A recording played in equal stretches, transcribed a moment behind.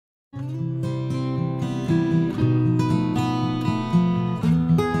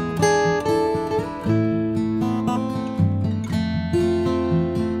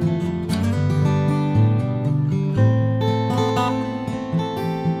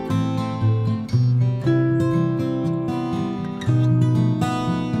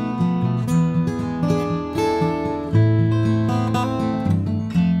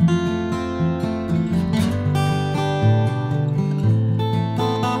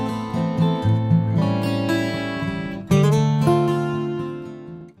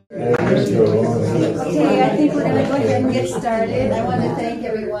started. I want to thank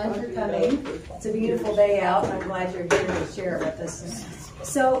everyone for coming. It's a beautiful day out, and I'm glad you're here to share it with us.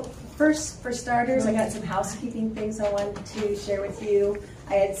 So first, for starters, I got some housekeeping things I wanted to share with you.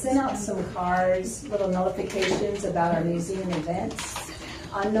 I had sent out some cards, little notifications about our museum events.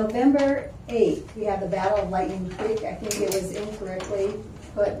 On November 8th, we have the Battle of Lightning Creek. I think it was incorrectly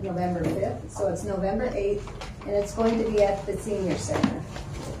put November 5th, so it's November 8th, and it's going to be at the Senior Center.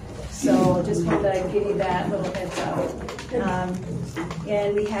 So just wanted to give you that little heads up.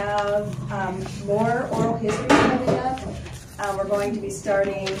 And we have more oral history coming up. We're going to be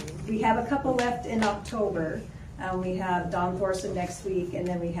starting, we have a couple left in October. We have Don Thorson next week, and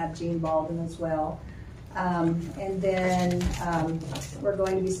then we have Gene Baldwin as well. And then we're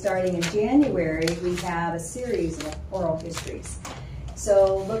going to be starting in January. We have a series of oral histories.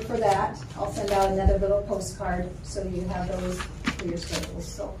 So look for that. I'll send out another little postcard so you have those for your schedules.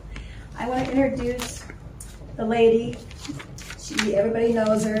 So I want to introduce the lady. Everybody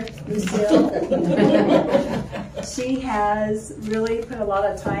knows her, Lucille. She has really put a lot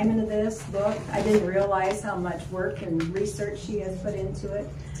of time into this book. I didn't realize how much work and research she has put into it.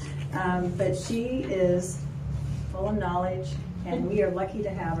 But she is full of knowledge, and we are lucky to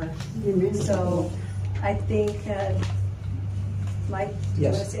have her. So I think, Mike, do you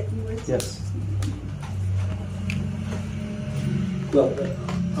want to say a few words? Yes. Well,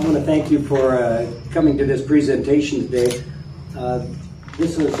 I want to thank you for coming to this presentation today.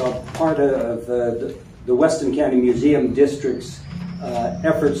 This is a part of the Weston County Museum District's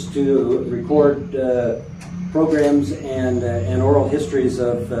efforts to record programs and oral histories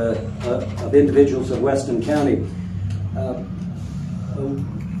of individuals of Weston County.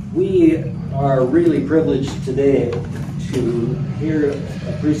 We are really privileged today to hear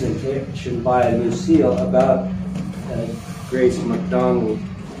a presentation by Lucille about Grace McDonald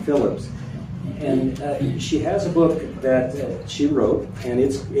Phillips. And she has a book that she wrote, and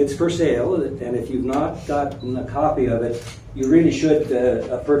it's for sale. And if you've not gotten a copy of it, you really should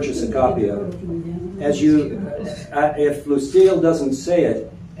purchase a copy of it. As you, if Lucille doesn't say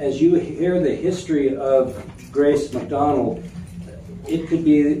it, as you hear the history of Grace McDonald, it could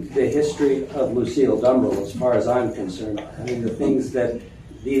be the history of Lucille Dumbrill, as far as I'm concerned. I mean, the things that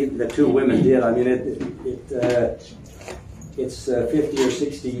the two women did. I mean, it's 50 or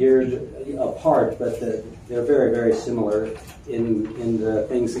 60 years apart, but they're very, very similar in the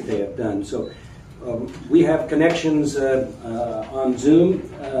things that they have done. So we have connections on Zoom,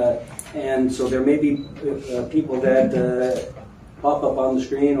 and so there may be people that pop up on the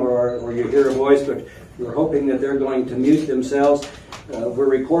screen or you hear a voice, but we're hoping that they're going to mute themselves. We're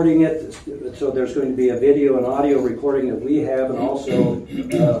recording it, so there's going to be a video and audio recording that we have, and also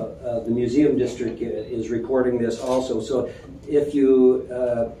the Museum District is recording this also. So if you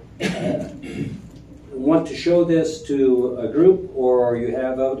want to show this to a group, or you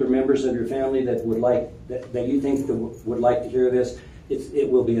have other members of your family that would like that you think would like to hear this, it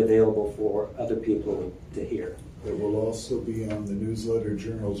will be available for other people to hear. It will also be on the Newsletter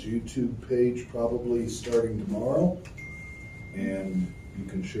Journal's YouTube page, probably starting tomorrow. And you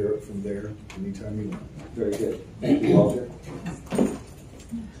can share it from there anytime you want. Very good. Thank you, Walter.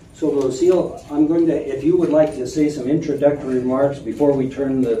 So, Lucille, I'm going to, if you would like to say some introductory remarks before we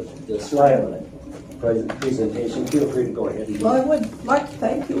turn the slide presentation, feel free to go ahead. Well, I would like to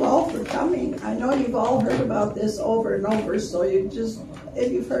thank you all for coming. I know you've all heard about this over and over, so you just, if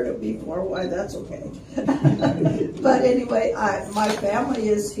you've heard it before, why, that's okay. But anyway, my family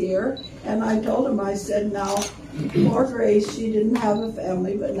is here, and I told them, I said, now, poor Grace, she didn't have a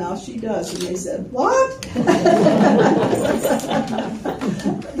family, but now she does. And they said, what?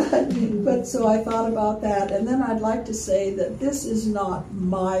 but so I thought about that. And then I'd like to say that this is not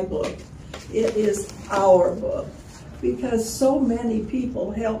my book. It is our book. Because so many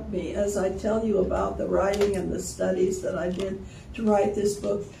people helped me as I tell you about the writing and the studies that I did to write this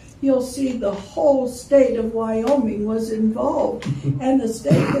book. You'll see the whole state of Wyoming was involved. And the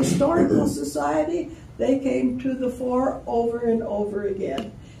State Historical Society, they came to the fore over and over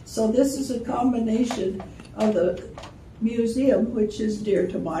again. So this is a combination of the museum, which is dear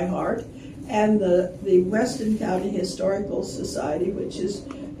to my heart, and the Weston County Historical Society, which is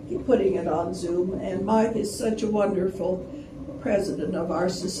putting it on Zoom. And Mike is such a wonderful president of our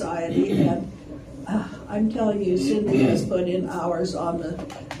society, and I'm telling you, Cindy has put in hours on the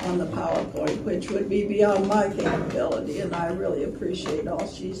PowerPoint, which would be beyond my capability, and I really appreciate all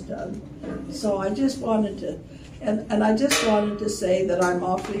she's done. So I just wanted to, and I just wanted to say that I'm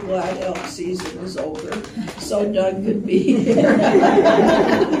awfully glad elk season is over, so Doug could be here.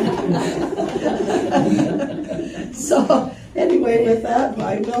 So anyway, with that,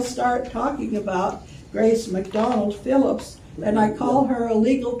 I will start talking about Grace McDonald Phillips. And I call her a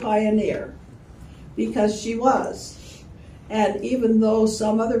legal pioneer because she was. And even though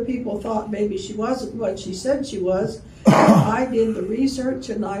some other people thought maybe she wasn't what she said she was, I did the research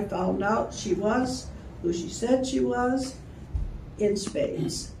and I found out she was who she said she was in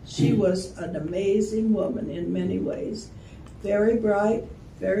spades. She was an amazing woman in many ways. Very bright,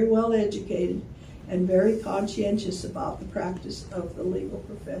 very well educated, and very conscientious about the practice of the legal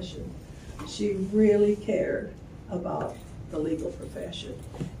profession. She really cared about the legal profession.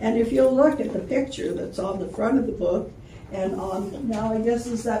 And if you'll look at the picture that's on the front of the book, and on, now I guess,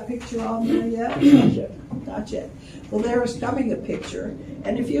 is that picture on there yet? Not yet. Not yet. Well, there is coming a picture,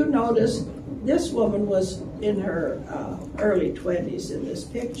 and if you notice, this woman was in her early 20s in this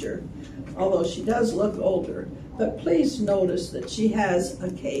picture, although she does look older. But please notice that she has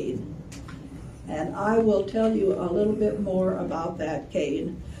a cane. And I will tell you a little bit more about that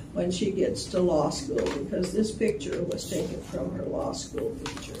cane when she gets to law school, because this picture was taken from her law school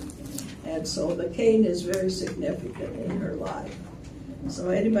picture. And so the cane is very significant in her life. So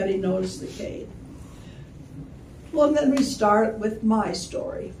anybody notice the cane? Well, then we start with my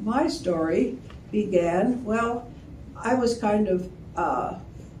story. My story began, well, I was kind of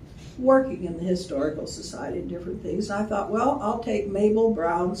working in the Historical Society and different things. I thought, well, I'll take Mabel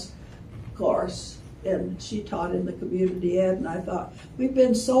Brown's course. And she taught in the community ed, and I thought, we've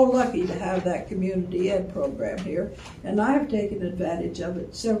been so lucky to have that community ed program here, and I have taken advantage of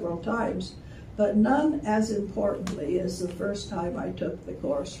it several times, but none as importantly as the first time I took the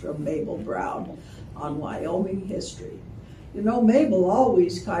course from Mabel Brown on Wyoming history. You know, Mabel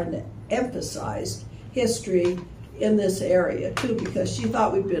always kind of emphasized history in this area too, because she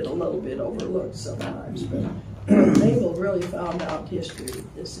thought we'd been a little bit overlooked sometimes, but Mabel really found out history in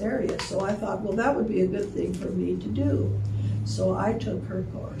this area. So I thought, well, that would be a good thing for me to do. So I took her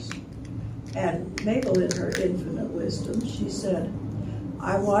course. And Mabel, in her infinite wisdom, she said,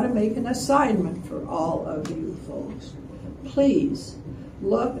 I want to make an assignment for all of you folks. Please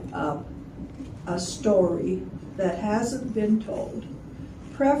look up a story that hasn't been told,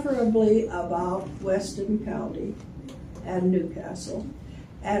 preferably about Weston County and Newcastle,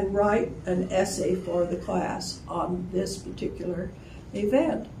 and write an essay for the class on this particular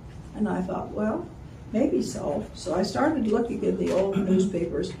event. And I thought, well, maybe so. So I started looking at the old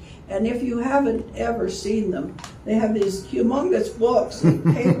newspapers, and if you haven't ever seen them, they have these humongous books and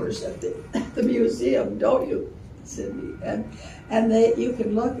papers at the museum, don't you, Cindy? And you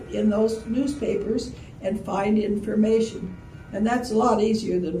can look in those newspapers and find information. And that's a lot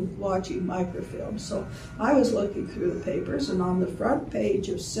easier than watching microfilm. So I was looking through the papers, and on the front page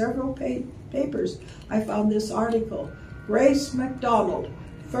of several papers, I found this article, Grace McDonald,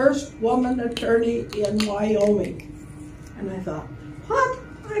 first woman attorney in Wyoming. And I thought, what?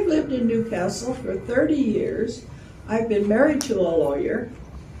 I've lived in Newcastle for 30 years. I've been married to a lawyer,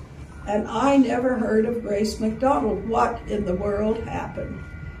 and I never heard of Grace McDonald. What in the world happened?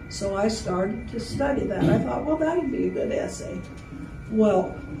 So I started to study that. I thought, well, that would be a good essay.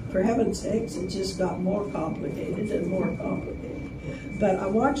 Well, for heaven's sakes, it just got more complicated and more complicated. But I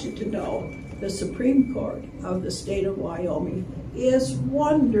want you to know the Supreme Court of the state of Wyoming is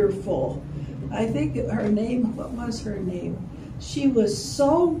wonderful. I think her name, what was her name? She was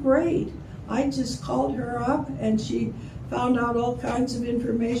so great. I just called her up, and she found out all kinds of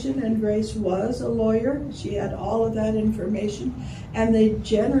information, and Grace was a lawyer. She had all of that information, and they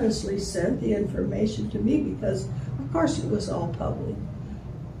generously sent the information to me because, of course, it was all public.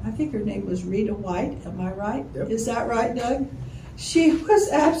 I think her name was Rita White, am I right? Yep. Is that right, Doug? She was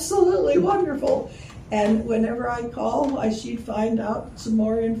absolutely wonderful, and whenever I called, she'd find out some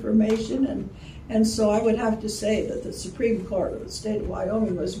more information, and so I would have to say that the Supreme Court of the state of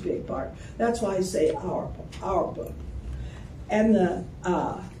Wyoming was a big part. That's why I say our book. And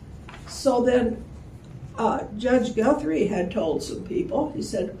so then Judge Guthrie had told some people, he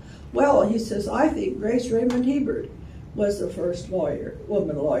said, well, he says, I think Grace Raymond Hebert was the first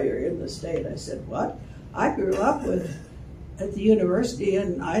woman lawyer in the state. I said, what? I grew up at the university,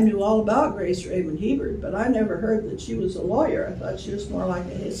 and I knew all about Grace Raymond Hebert, but I never heard that she was a lawyer. I thought she was more like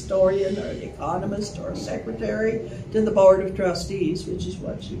a historian or an economist or a secretary to the Board of Trustees, which is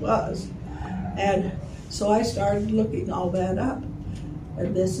what she was. And so I started looking all that up,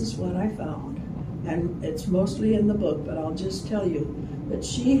 and this is what I found. And it's mostly in the book, but I'll just tell you that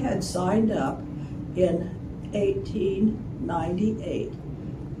she had signed up in 1898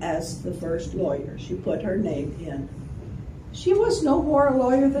 as the first lawyer. She put her name in. She was no more a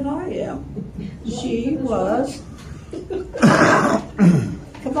lawyer than I am. She was,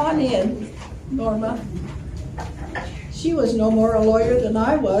 come on in, Norma. She was no more a lawyer than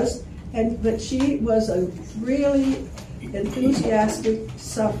I was. But she was a really enthusiastic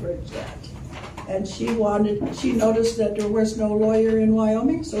suffragette. And she noticed that there was no lawyer in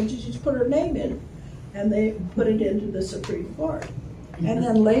Wyoming, so she just put her name in, and they put it into the Supreme Court. And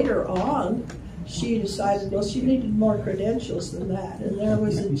then later on, she decided, well, she needed more credentials than that. And there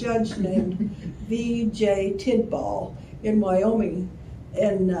was a judge named V.J. Tidball in Wyoming,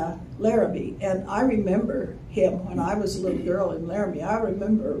 in Laramie. And I remember him when I was a little girl in Laramie. I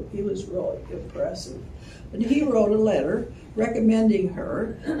remember he was really impressive. And he wrote a letter recommending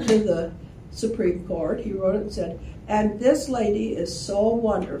her to the Supreme Court. He wrote it and said, and this lady is so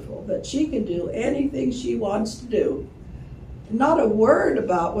wonderful that she can do anything she wants to do. Not a word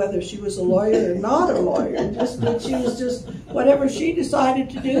about whether she was a lawyer or not a lawyer, just that she was just, whatever she decided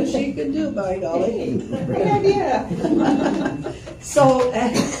to do, she could do, by golly. Great idea. So,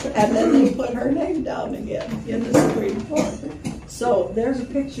 and then they put her name down again in the Supreme Court. So there's a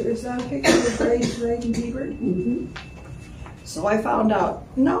picture. Is that a picture of Grace Reagan Hebert? Mm-hmm. So I found out,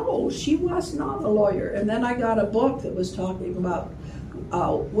 no, she was not a lawyer. And then I got a book that was talking about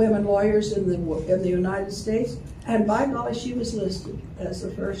women lawyers in the United States. And by golly, she was listed as the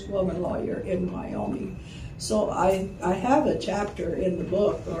first woman lawyer in Wyoming. So I have a chapter in the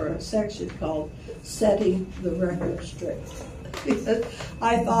book, or a section called Setting the Record Straight. Because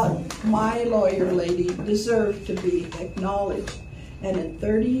I thought my lawyer lady deserved to be acknowledged. And in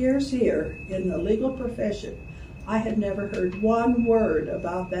 30 years here in the legal profession, I had never heard one word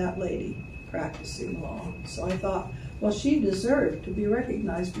about that lady practicing law. So I thought, well, she deserved to be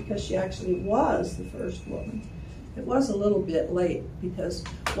recognized because she actually was the first woman. It was a little bit late because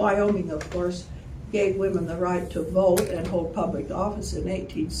Wyoming, of course, gave women the right to vote and hold public office in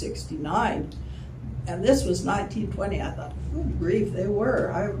 1869. And this was 1920. I thought, good grief, they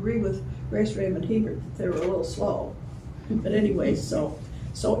were. I agree with Grace Raymond Hebert that they were a little slow. But anyway, so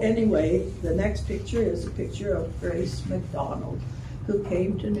anyway, the next picture is a picture of Grace McDonald, who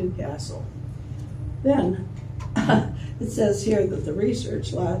came to Newcastle. Then it says here that the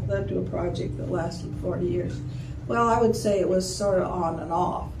research led to a project that lasted 40 years. Well, I would say it was sort of on and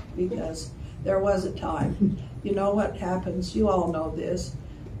off, because there was a time. You know what happens, you all know this,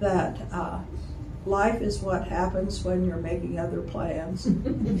 that life is what happens when you're making other plans.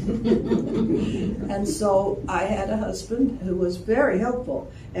 And so I had a husband who was very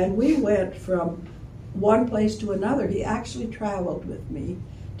helpful, and we went from one place to another. He actually traveled with me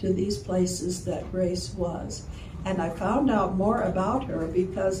to these places that Grace was. And I found out more about her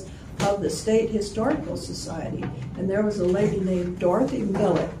because of the State Historical Society. And there was a lady named Dorothy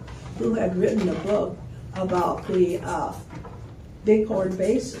Millett who had written a book about the Bighorn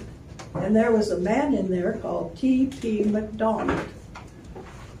Basin. And there was a man in there called T.P. McDonald.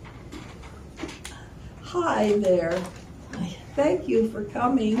 Hi there. Thank you for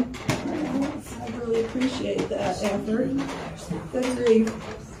coming. I really appreciate that effort. Good grief.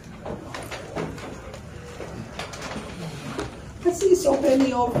 I see so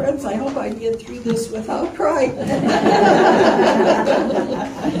many old friends. I hope I can get through this without crying.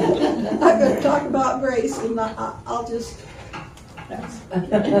 I'm going to talk about Grace, and I'll just...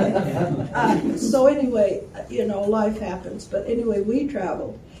 So anyway, you know, life happens. But anyway, we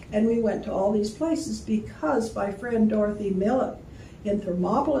traveled, and we went to all these places because my friend Dorothy Millett in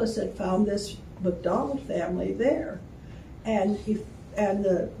Thermopolis had found this McDonald family there. And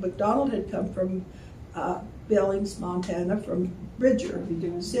the McDonald had come from Billings, Montana, from Bridger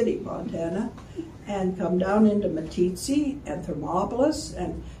City, Montana, and come down into Meeteetse and Thermopolis,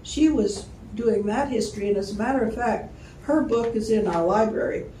 and she was doing that history. And as a matter of fact, her book is in our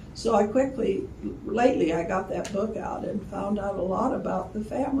library. So I lately I got that book out and found out a lot about the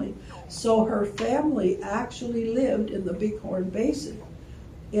family. So her family actually lived in the Bighorn Basin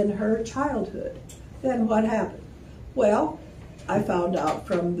in her childhood. Then what happened? Well, I found out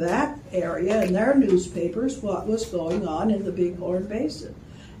from that area in their newspapers what was going on in the Bighorn Basin.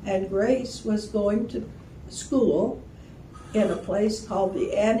 And Grace was going to school in a place called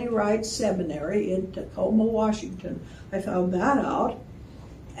the Annie Wright Seminary in Tacoma, Washington. I found that out.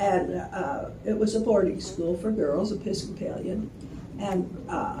 And it was a boarding school for girls, Episcopalian. And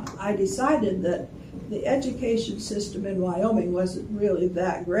I decided that the education system in Wyoming wasn't really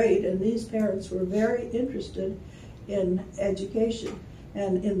that great, and these parents were very interested in education.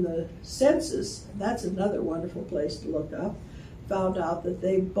 And in the census, that's another wonderful place to look up, found out that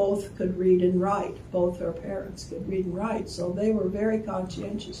they both could read and write. Both her parents could read and write, so they were very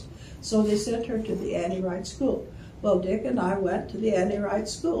conscientious. So they sent her to the Annie Wright School. Well, Dick and I went to the Annie Wright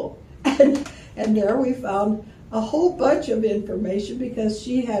School, and there we found a whole bunch of information because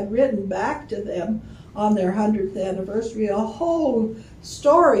she had written back to them on their 100th anniversary a whole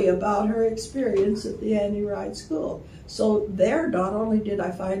story about her experience at the Annie Wright School. So there, not only did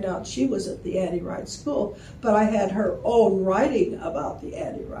I find out she was at the Annie Wright School, but I had her own writing about the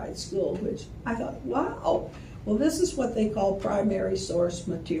Annie Wright School, which I thought, wow. Well, this is what they call primary source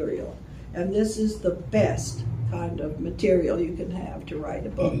material, and this is the best kind of material you can have to write a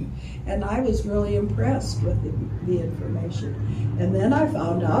book. And I was really impressed with the information. And then I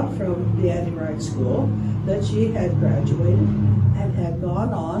found out from the Annie Wright School that she had graduated and had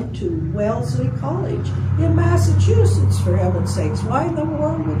gone on to Wellesley College in Massachusetts, for heaven's sakes. Why in the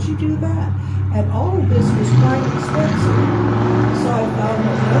world would she do that? And all of this was quite expensive. So I found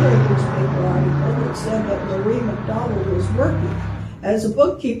another newspaper article that said that Marie McDonald was working as a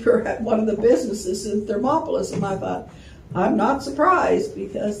bookkeeper at one of the businesses in Thermopolis. And I thought, I'm not surprised,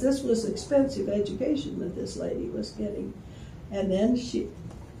 because this was expensive education that this lady was getting. And then it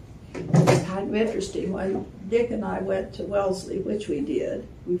was kind of interesting. When Dick and I went to Wellesley, which we did,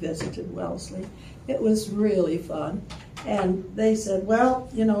 we visited Wellesley, it was really fun. And they said, well,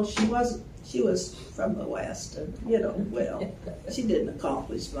 you know, she was from the West, and, you know, well, she didn't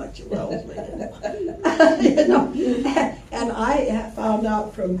accomplish much at Wellesley. You know, and I found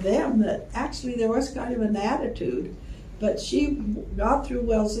out from them that actually there was kind of an attitude, but she got through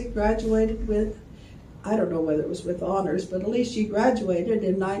Wellesley, graduated with, I don't know whether it was with honors, but at least she graduated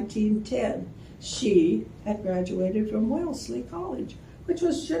in 1910. She had graduated from Wellesley College, which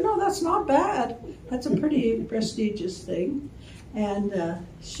was, you know, that's not bad. That's a pretty prestigious thing. And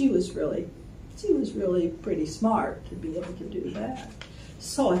she was really pretty smart to be able to do that.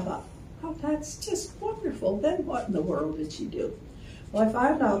 So I thought, oh, that's just wonderful. Then what in the world did she do? Well, I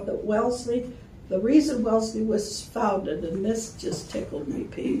found out that Wellesley, the reason Wellesley was founded, and this just tickled me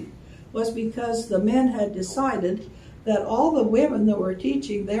pink, was because the men had decided that all the women that were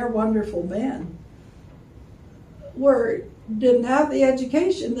teaching their wonderful men didn't have the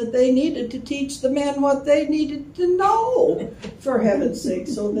education that they needed to teach the men what they needed to know, for heaven's sake.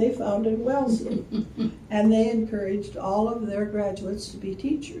 So they founded Wellesley, and they encouraged all of their graduates to be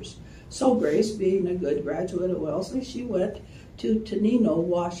teachers. So Grace, being a good graduate at Wellesley, she went to Tenino,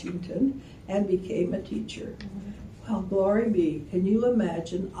 Washington, and became a teacher. Well, glory be. Can you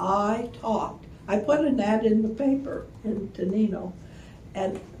imagine? I put an ad in the paper in Tenino,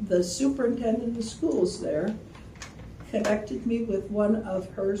 and the superintendent of schools there connected me with one of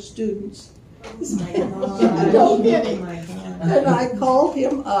her students. No kidding. And I called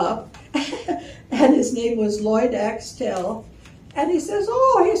him up, and his name was Lloyd Axtell, and he says,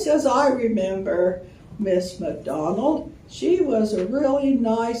 I remember Miss McDonald. She was a really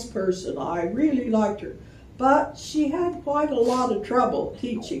nice person. I really liked her. But she had quite a lot of trouble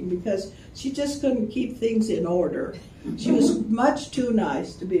teaching because she just couldn't keep things in order. She was much too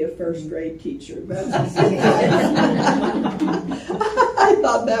nice to be a first-grade teacher. I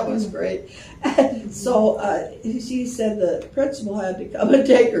thought that was great. So she said the principal had to come and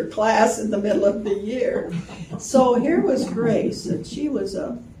take her class in the middle of the year. So here was Grace, and she was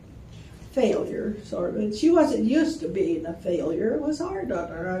a failure, sort of. And she wasn't used to being a failure. It was hard on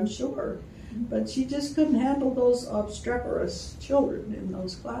her, I'm sure. But she just couldn't handle those obstreperous children in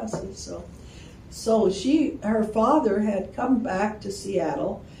those classes. So her father had come back to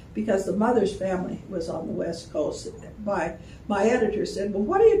Seattle because the mother's family was on the West Coast. My editor said, well,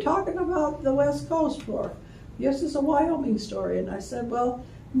 what are you talking about the West Coast for? This is a Wyoming story. And I said, well,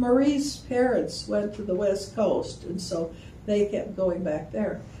 Marie's parents went to the West Coast, and so they kept going back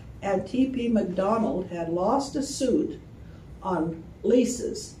there. And T.P. McDonald had lost a suit on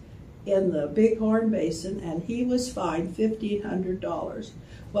leases in the Bighorn Basin, and he was fined $1,500.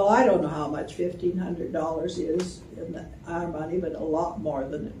 Well, I don't know how much $1,500 is in our money, but a lot more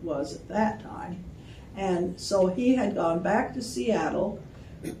than it was at that time. And so he had gone back to Seattle,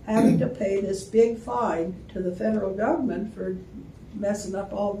 having to pay this big fine to the federal government for messing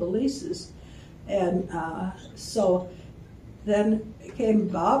up all the leases. And so then it came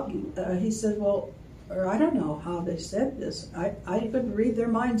about, he said, well, or I don't know how they said this. I couldn't read their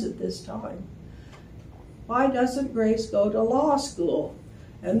minds at this time. Why doesn't Grace go to law school?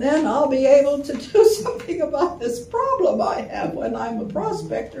 And then I'll be able to do something about this problem I have when I'm a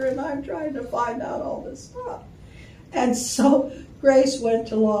prospector and I'm trying to find out all this stuff. And so Grace went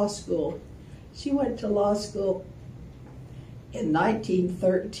to law school. She went to law school in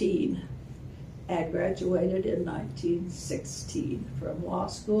 1913. And graduated in 1916 from law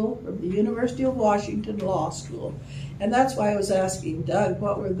school, from the University of Washington Law School. And that's why I was asking Doug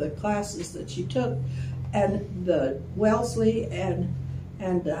what were the classes that she took. And the Wellesley and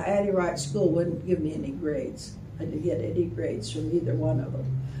Annie Wright School wouldn't give me any grades. to get any grades from either one of them.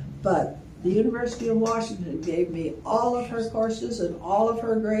 But the University of Washington gave me all of her courses and all of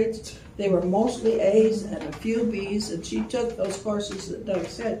her grades. They were mostly A's and a few B's, and she took those courses that Doug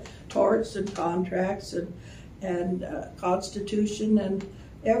said, torts and contracts and Constitution, and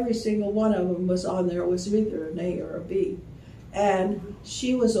every single one of them was on there was either an A or a B. And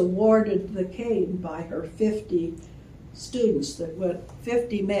she was awarded the cane by her 50 students that went,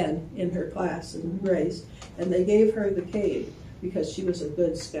 50 men in her class in Grace, and they gave her the cane because she was a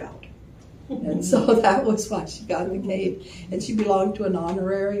good scout. And so that was why she got the cane. And she belonged to an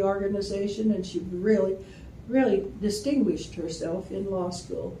honorary organization, and she really, really distinguished herself in law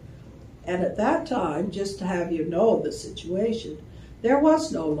school. And at that time, just to have you know the situation, there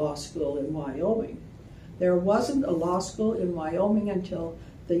was no law school in Wyoming. There wasn't a law school in Wyoming until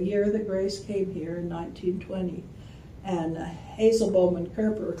the year that Grace came here in 1920. And Hazel Bowman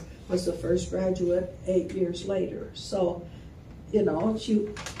Kerper was the first graduate 8 years later. So, you know,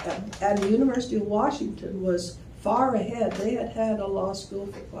 and the University of Washington was far ahead. They had had a law school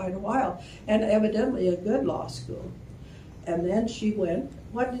for quite a while, and evidently a good law school. And then she went,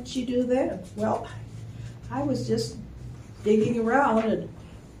 what did she do then? Well, I was just digging around, and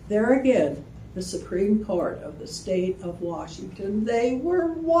there again, the Supreme Court of the State of Washington. They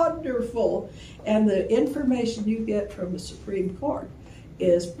were wonderful. And the information you get from the Supreme Court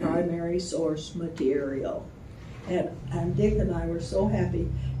is primary source material. And Dick and I were so happy.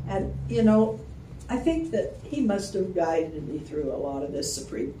 And, you know, I think that he must have guided me through a lot of this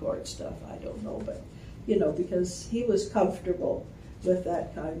Supreme Court stuff. I don't know, but, you know, because he was comfortable with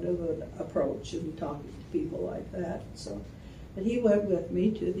that kind of an approach and talking to people like that. So, but he went with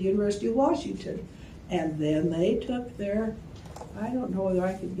me to the University of Washington. And then they took their, I don't know whether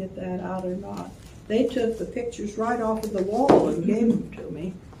I can get that out or not. They took the pictures right off of the wall and gave them to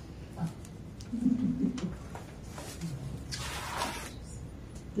me.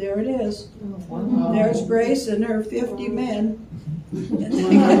 There it is. Wow. There's Grace and her 50 men. That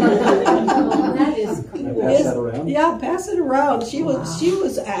is cool. Pass that around? Yeah, pass it around. She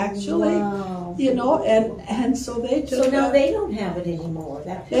was actually, you know, and so they took. So now they don't have it anymore.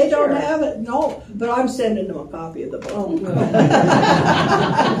 That they don't have it, no. But I'm sending them a copy of the book. Oh, good.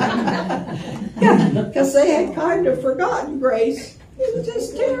 Yeah, because they had kind of forgotten Grace. It was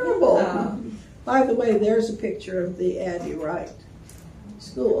just terrible. By the way, there's a picture of the Andy Wright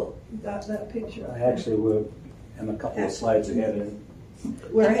School. You got that picture? I actually am a couple of slides ahead of it.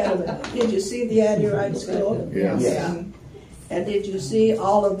 We're ahead of it. Did you see the Andy Wright School? Yes. Yeah. And did you see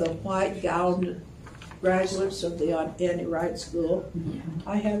all of the white gowned graduates of the Andy Wright School? Yeah.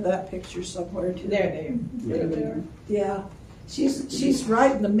 I have that picture somewhere too. There. Yeah. She's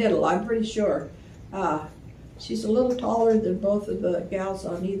right in the middle, I'm pretty sure. She's a little taller than both of the gals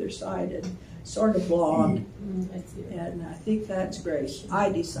on either side and sort of blonde. And I think that's Grace. I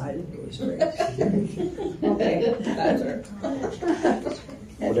decided it was Grace. Okay, that's her.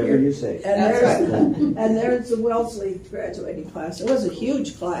 Whatever you say. And there's the Wellesley graduating class. It was a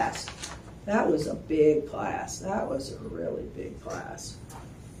huge class. That was a big class. That was a really big class.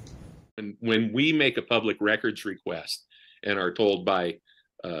 And when we make a public records request and are told by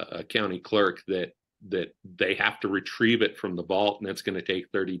a county clerk that they have to retrieve it from the vault and it's going to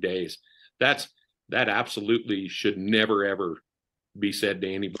take 30 days, that absolutely should never, ever be said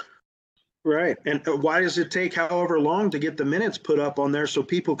to anybody. Right. And why does it take however long to get the minutes put up on there so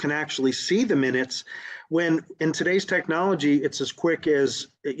people can actually see the minutes, when in today's technology, it's as quick as,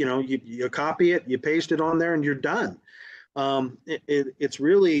 you know, you copy it, you paste it on there, and you're done. It's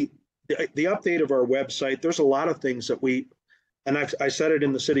really the update of our website. There's a lot of things that I said it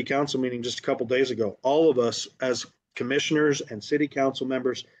in the city council meeting just a couple days ago. All of us as commissioners and city council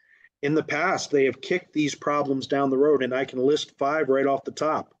members, in the past, they have kicked these problems down the road, and I can list 5 right off the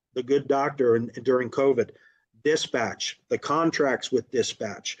top. The good doctor during COVID, dispatch, the contracts with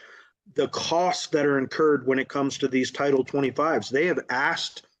dispatch, the costs that are incurred when it comes to these Title 25s. They have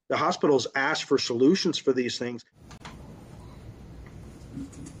asked, the hospitals asked for solutions for these things.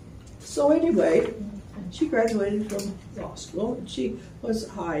 So anyway, she graduated from law school, and she was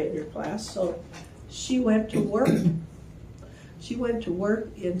high in her class, so she went to work. She went to work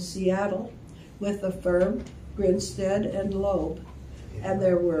in Seattle with the firm Grinstead and Loeb. And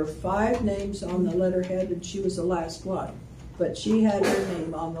there were 5 names on the letterhead, and she was the last one. But she had her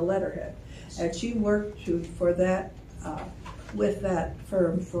name on the letterhead. And she worked for that, with that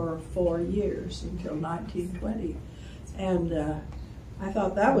firm for 4 years until 1920. And I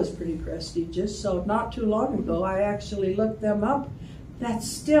thought that was pretty prestigious. So not too long ago, I actually looked them up. That's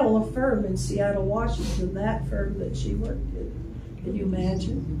still a firm in Seattle, Washington, that firm that she worked in. Can you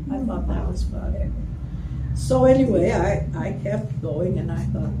imagine? I thought that was funny. So anyway, I kept going, and I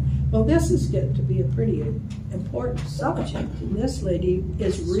thought, well, this is getting to be a pretty important subject. And this lady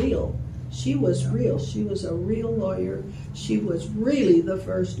is real. She was real. She was a real lawyer. She was really the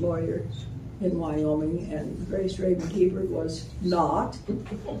first lawyer in Wyoming, and Grace Raymond Hebert was not.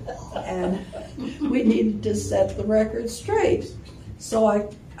 And we needed to set the record straight. So I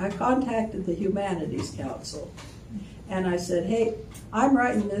contacted the Humanities Council, and I said, hey, I'm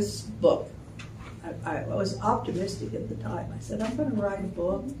writing this book. I was optimistic at the time. I said, I'm going to write a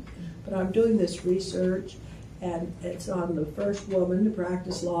book, but I'm doing this research, and it's on the first woman to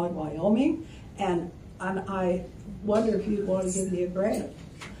practice law in Wyoming, and I wonder if you'd want to give me a grant.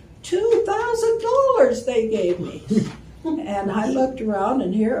 $2,000 they gave me. And I looked around,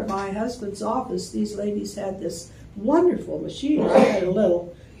 and here at my husband's office, these ladies had this wonderful machine. I had a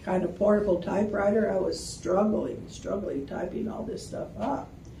little kind of portable typewriter. I was struggling typing all this stuff up.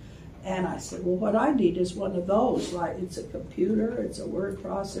 And I said, well, what I need is one of those. Like, it's a computer, it's a word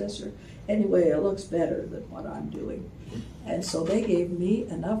processor. Anyway, it looks better than what I'm doing. And so they gave me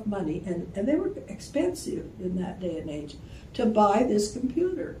enough money, and they were expensive in that day and age, to buy this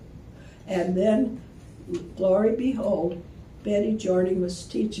computer. And then, glory behold, Betty Jording was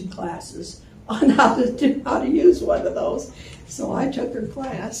teaching classes on how to use one of those. So I took her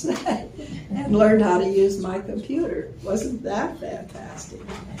class and learned how to use my computer. Wasn't that fantastic?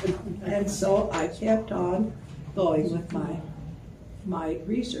 And so I kept on going with my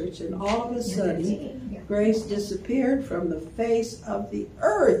research, and all of a sudden, Grace disappeared from the face of the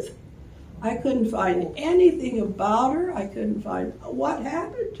earth. I couldn't find anything about her. I couldn't find what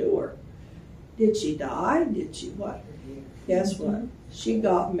happened to her. Did she die? Did she what? Guess what? She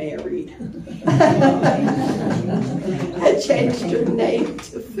got married. I changed her name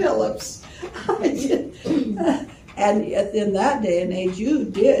to Phillips. And in that day and age,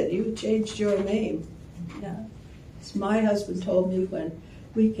 you changed your name. Yeah. So my husband told me when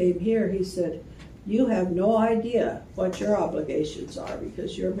we came here, he said, you have no idea what your obligations are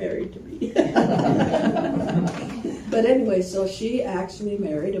because you're married to me. But anyway, so she actually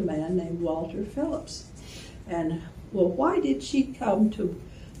married a man named Walter Phillips. And, well, why did she come to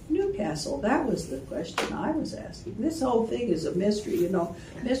Newcastle? That was the question I was asking. This whole thing is a mystery. You know,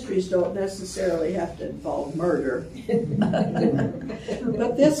 mysteries don't necessarily have to involve murder.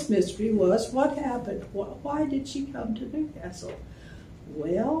 But this mystery was, what happened? Why did she come to Newcastle?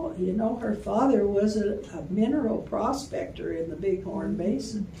 Well, you know, her father was a mineral prospector in the Bighorn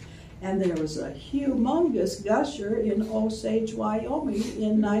Basin, and there was a humongous gusher in Osage, Wyoming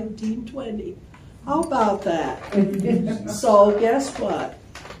in 1920. How about that? So guess what?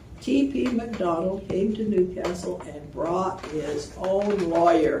 T.P. McDonald came to Newcastle and brought his own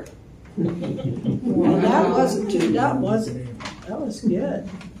lawyer. Well, that wasn't too dumb, was it? That was good.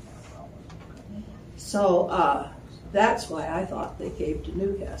 So, that's why I thought they came to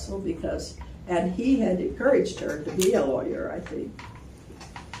Newcastle, because, and he had encouraged her to be a lawyer, I think.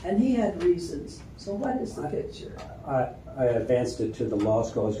 And he had reasons. So what is the picture? I advanced it to the law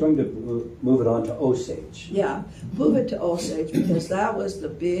school. I was going to move it on to Osage. Yeah, move it to Osage, because that was the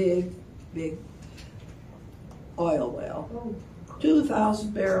big oil well.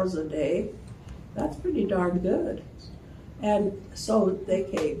 2,000 barrels a day. That's pretty darn good. And so they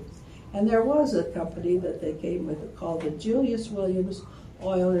came. And there was a company that they came with called the Julius Williams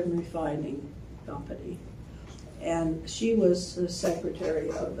Oil and Refining Company. And she was the secretary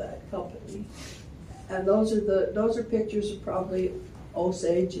of that company. And those are pictures of probably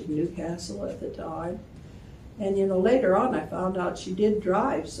Osage and Newcastle at the time. And you know, later on I found out she did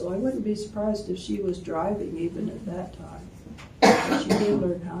drive, so I wouldn't be surprised if she was driving even at that time. But she did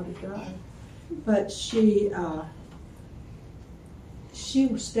learn how to drive. But she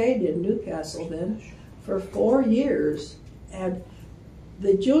stayed in Newcastle then for 4 years, and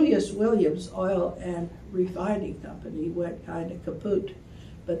the Julius Williams Oil and Refining Company went kind of kaput.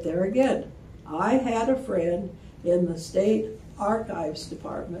 But there again, I had a friend in the State Archives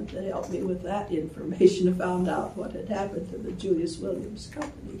Department that helped me with that information and found out what had happened to the Julius Williams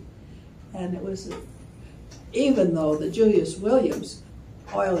Company. And it was, even though the Julius Williams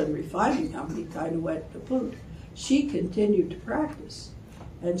Oil and Refining Company kind of went kaput, she continued to practice.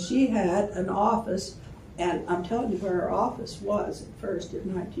 And she had an office, and I'm telling you where her office was at first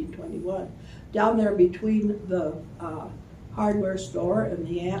in 1921, down there between the hardware store and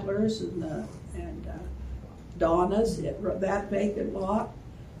the Antlers and Donna's, that vacant lot.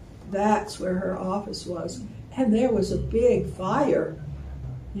 That's where her office was. And there was a big fire.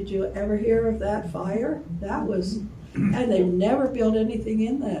 Did you ever hear of that fire? That was, and they never built anything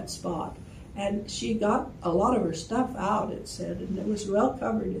in that spot. And she got a lot of her stuff out, it said, and it was well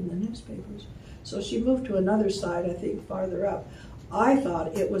covered in the newspapers. So she moved to another site, I think, farther up. I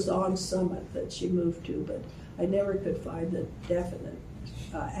thought it was on Summit that she moved to, but I never could find the definite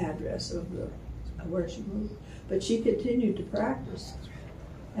address of where she moved. But she continued to practice.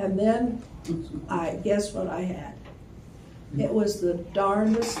 And then, guess what I had? It was the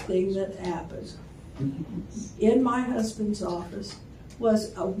darndest thing that happened. In my husband's office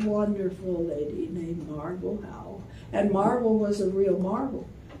was a wonderful lady named Marvel Howell. And Marvel was a real Marvel.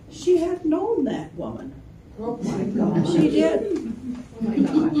 She had known that woman. Oh my God. She did. Oh my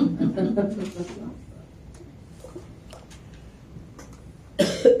God.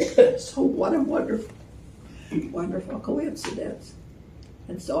 So what a wonderful, wonderful coincidence.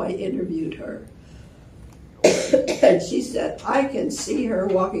 And so I interviewed her. And she said, I can see her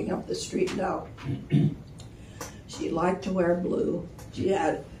walking up the street now. She liked to wear blue. She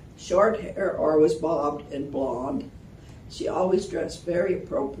had short hair or was bobbed and blonde. She always dressed very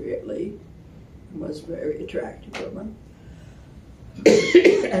appropriately and was a very attractive woman.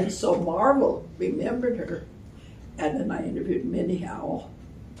 And so Marvel remembered her. And then I interviewed Minnie Howell.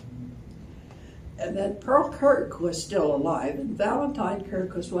 And then Pearl Kirk was still alive, and Valentine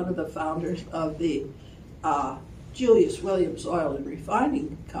Kirk was one of the founders of the Julius Williams Oil and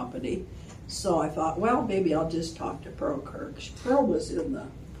Refining Company. So I thought, well, maybe I'll just talk to Pearl Kirk. Pearl was in the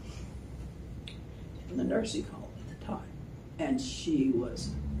nursing home at the time, and she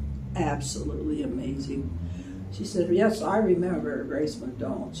was absolutely amazing. She said, yes, I remember Grace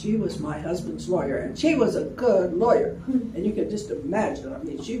McDonald. She was my husband's lawyer, and she was a good lawyer. And you can just imagine, I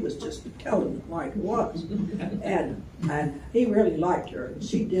mean, she was just telling it like it was. And he really liked her, and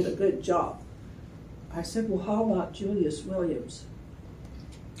she did a good job. I said, well, how about Julius Williams?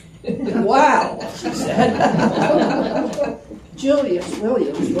 Wow, she said. Julius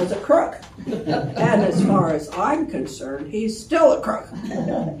Williams was a crook. And as far as I'm concerned, he's still a crook.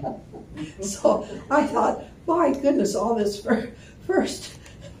 So I thought, my goodness, all this first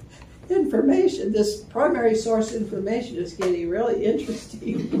information, this primary source information is getting really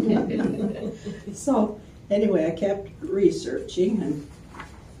interesting. So anyway, I kept researching,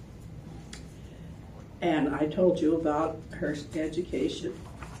 and I told you about her education.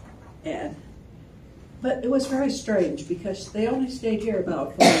 But it was very strange because they only stayed here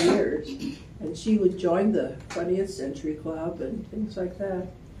about 4 years, and she would join the 20th Century Club and things like that.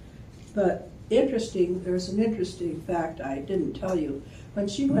 But there's an interesting fact I didn't tell you. When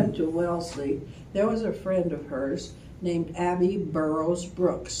she went to Wellesley, there was a friend of hers named Abby Burroughs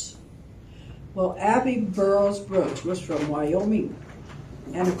Brooks. Well, Abby Burroughs Brooks was from Wyoming.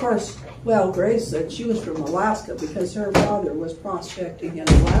 And of course, well, Grace said she was from Alaska because her father was prospecting in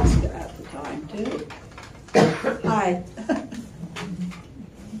Alaska at the time, too. Hi.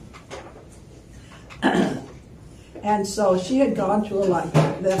 And so she had gone to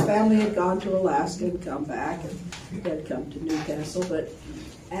Alaska. The family had gone to Alaska and come back, and had come to Newcastle. But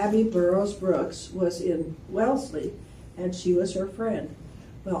Abby Burroughs Brooks was in Wellesley, and she was her friend.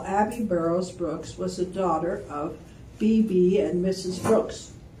 Well, Abby Burroughs Brooks was the daughter of B.B. and Mrs.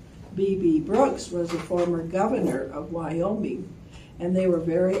 Brooks. B.B. Brooks was a former governor of Wyoming, and they were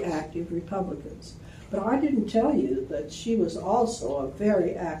very active Republicans. But I didn't tell you that she was also a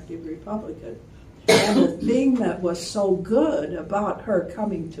very active Republican. And the thing that was so good about her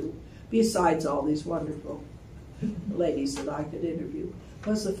coming to, besides all these wonderful ladies that I could interview,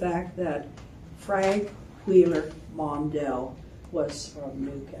 was the fact that Frank Wheeler Mondale was from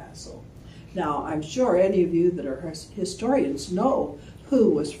Newcastle. Now, I'm sure any of you that are historians know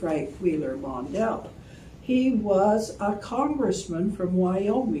who was Frank Wheeler Mondale. He was a congressman from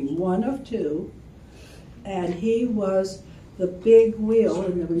Wyoming, one of two, and he was the big wheel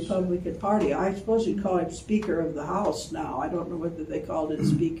in the Republican Party. I suppose you'd call him Speaker of the House now. I don't know whether they called it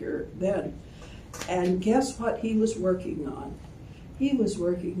Speaker then. And guess what he was working on? He was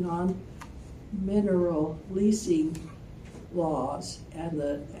working on mineral leasing laws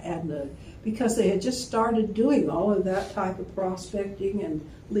because they had just started doing all of that type of prospecting and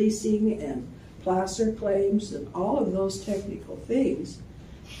leasing and placer claims and all of those technical things.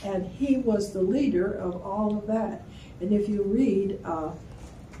 And he was the leader of all of that. And if you read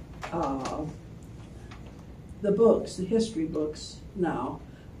the books, the history books now,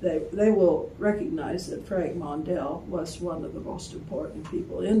 they will recognize that Frank Mondale was one of the most important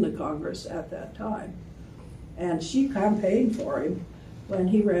people in the Congress at that time. And she campaigned for him when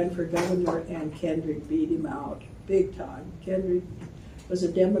he ran for governor, and Kendrick beat him out big time. Kendrick was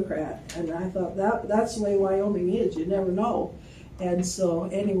a Democrat, and I thought that's the way Wyoming is. You never know. And so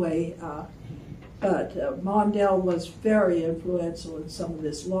anyway, but Mondale was very influential in some of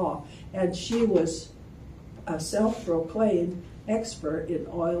this law, and she was a self-proclaimed expert in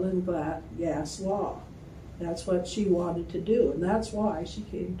oil and gas law. That's what she wanted to do, and that's why she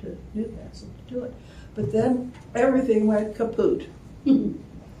came to Newcastle to do it. But then everything went kaput.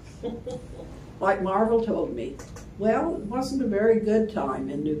 Like Marvel told me. Well, it wasn't a very good time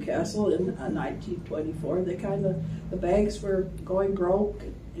in Newcastle in 1924. The banks were going broke,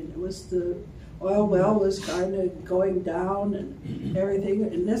 and it was the oil well was kind of going down and everything.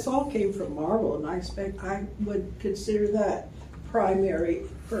 And this all came from Marvel, and I would consider that primary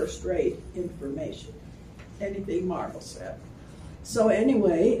first-rate information. Anything Marvel said. So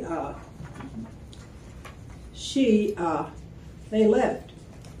anyway, they left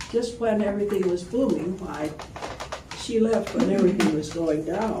just when everything was booming. She left when everything was going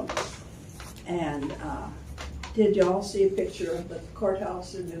down. And did y'all see a picture of the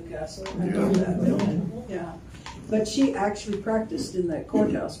courthouse in Newcastle? Yeah. But she actually practiced in that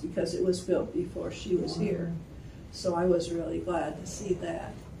courthouse because it was built before she was here. So I was really glad to see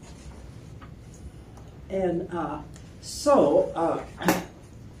that. And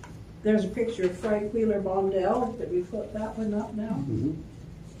there's a picture of Frank Wheeler Mondell. Did we put that one up now? Mm-hmm.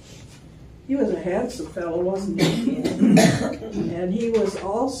 He was a handsome fellow, wasn't he? And he was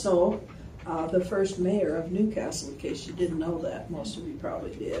also the first mayor of Newcastle, in case you didn't know that. Most of you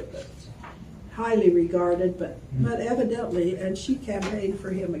probably did, but highly regarded, but evidently, and she campaigned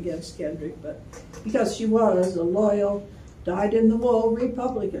for him against Kendrick, but because she was a loyal, dyed-in-the-wool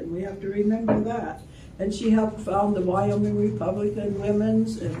Republican, we have to remember that. And she helped found the Wyoming Republican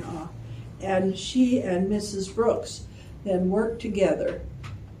Women's, and she and Mrs. Brooks then worked together.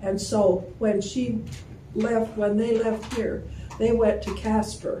 And so when they left here, they went to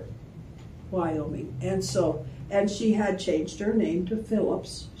Casper, Wyoming. And she had changed her name to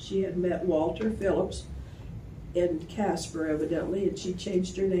Phillips. She had met Walter Phillips in Casper, evidently, and she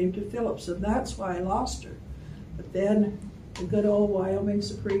changed her name to Phillips, and that's why I lost her. But then the good old Wyoming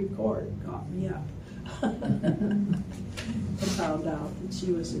Supreme Court caught me up. And found out that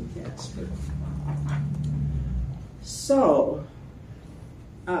she was in Casper. So,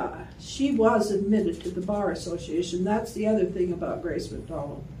 she was admitted to the Bar Association. That's the other thing about Grace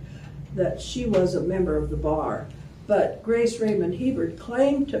McDonald, that she was a member of the bar. But Grace Raymond Hebert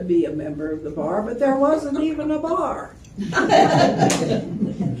claimed to be a member of the bar, but there wasn't even a bar.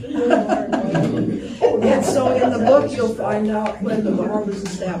 And so in the book you'll find out when the bar was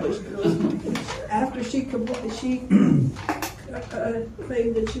established. After she claimed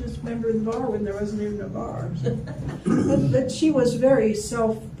that she was a member of the bar when there wasn't even a bar. But she was very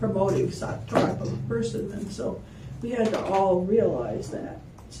self-promoting type of person, and so we had to all realize that.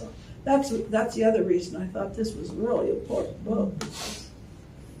 So that's the other reason I thought this was a really important book.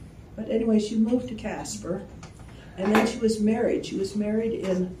 But anyway, she moved to Casper, and then she was married. She was married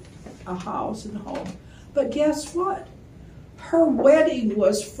in a house, in a home. But guess what? Her wedding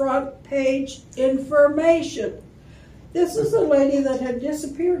was front page information. This is a lady that had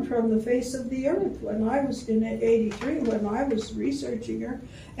disappeared from the face of the earth when I was in '83, when I was researching her,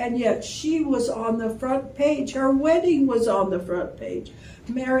 and yet she was on the front page. Her wedding was on the front page.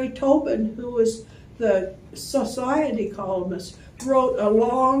 Mary Tobin, who was the society columnist, wrote a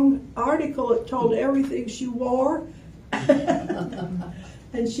long article that told everything she wore.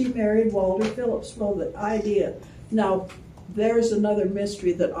 And she married Walter Phillips. Well, the idea. Now, there's another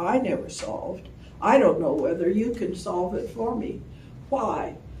mystery that I never solved. I don't know whether you can solve it for me.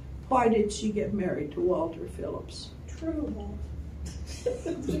 Why? Why did she get married to Walter Phillips? True.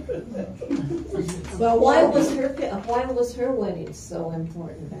 Well, Why was her wedding so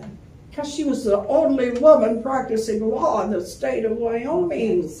important then? because she was the only woman practicing law in the state of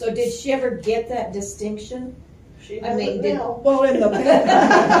Wyoming. So did she ever get that distinction? I mean, Well, in the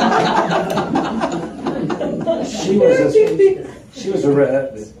she was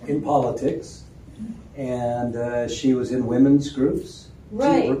in politics, and she was in women's groups.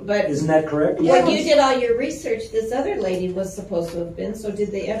 right, but Isn't that correct? when you did all your research, this other lady was supposed to have been. So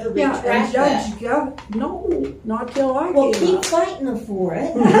did they ever yeah, retract and that? No, not till I Well, came keep up. fighting her for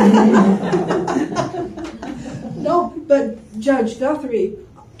it. No, but Judge Guthrie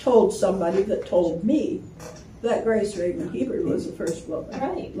told somebody that told me that Grace Raymond Hebert was the first woman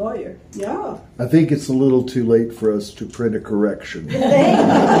Right. lawyer. Yeah. I think it's a little too late for us to print a correction.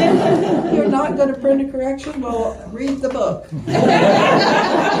 You're not going to print a correction? Well, read the book.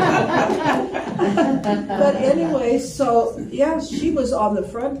 But anyway, so, yeah, she was on the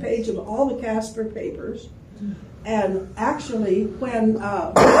front page of all the Casper papers. And actually, when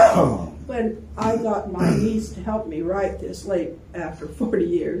I got my niece to help me write this late after 40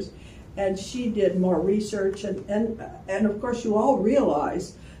 years, and she did more research, and of course you all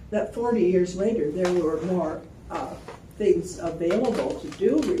realize that 40 years later there were more things available to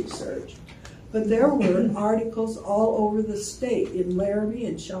do research. But there were articles all over the state, in Laramie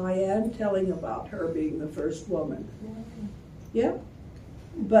and Cheyenne, telling about her being the first woman. Yeah.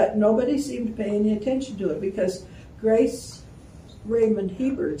 But nobody seemed to pay any attention to it because Grace Raymond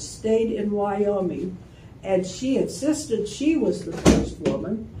Hebert stayed in Wyoming, and she insisted she was the first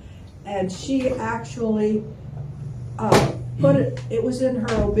woman, and she actually it was in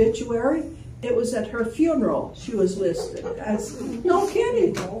her obituary. It was at her funeral she was listed as, no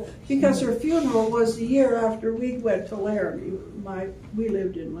kidding, because her funeral was the year after we went to Laramie. We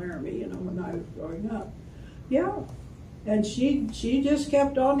lived in Laramie, when I was growing up. Yeah, and she just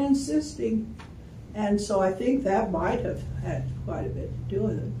kept on insisting, and so I think that might have had quite a bit to do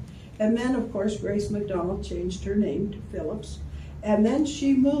with it. And then, of course, Grace McDonald changed her name to Phillips, and then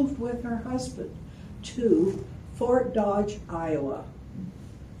she moved with her husband to Fort Dodge, Iowa.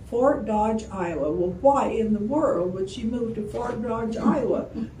 Fort Dodge, Iowa. Well, why in the world would she move to Fort Dodge, Iowa?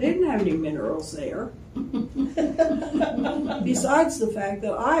 They didn't have any minerals there. Besides the fact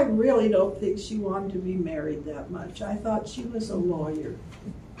that I really don't think she wanted to be married that much. I thought she was a lawyer,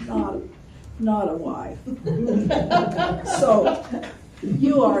 not a wife. So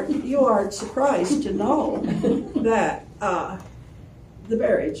you are surprised to know that the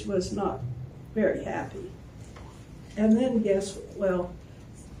marriage was not very happy. And then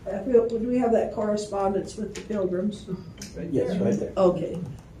would we have that correspondence with the Pilgrims? Yes, right there. Okay.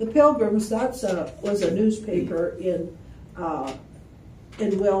 The Pilgrims, was a newspaper in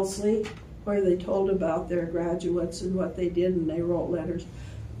Wellesley, where they told about their graduates and what they did, and they wrote letters.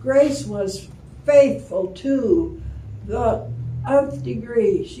 Grace was faithful to the nth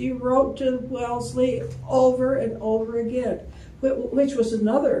degree. She wrote to Wellesley over and over again, which was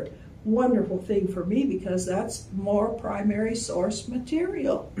another wonderful thing for me because that's more primary source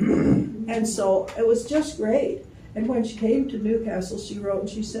material. And so it was just great. And when she came to Newcastle, she wrote and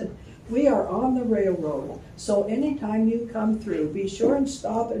she said, "We are on the railroad, so anytime you come through, be sure and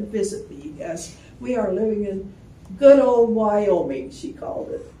stop and visit me, as we are living in good old Wyoming," she called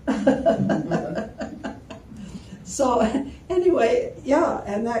it. So anyway, yeah,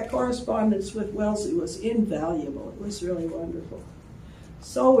 and that correspondence with Wellesley was invaluable. It was really wonderful.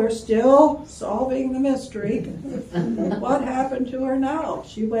 So we're still solving the mystery. What happened to her now?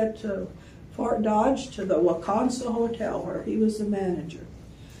 She went to Fort Dodge to the Wakansa Hotel where he was the manager.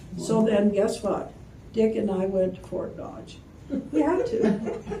 So then guess what? Dick and I went to Fort Dodge. We had to.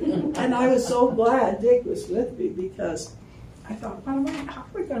 And I was so glad Dick was with me because I thought, how are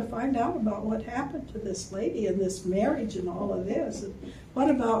we going to find out about what happened to this lady and this marriage and all of this? And what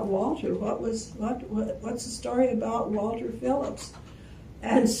about Walter? What's the story about Walter Phillips?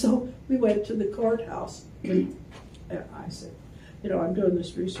 And so we went to the courthouse. And I said, I'm doing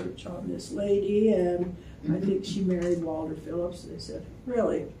this research on this lady, and I think she married Walter Phillips. They said,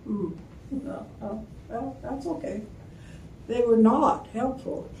 really? Well, that's okay. They were not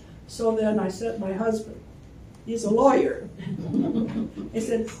helpful. So then I sent my husband. He's a lawyer. He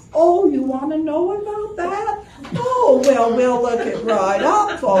said, "Oh, you want to know about that? Oh, well, we'll look it right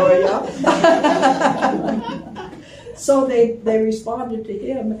up for you." So they responded to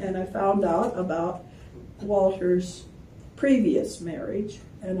him, and I found out about Walter's previous marriage,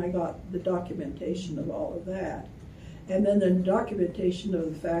 and I got the documentation of all of that. And then the documentation of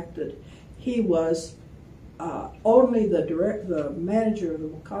the fact that he was only the manager of the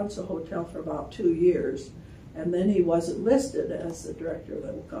Wakansa Hotel for about 2 years, and then he wasn't listed as the director of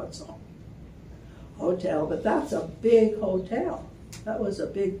the Wakansa Hotel, but that's a big hotel. That was a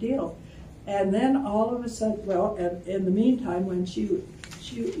big deal. And then all of a sudden, and in the meantime, when you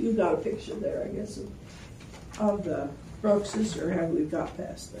got a picture there, I guess, of the Brookses, or have we got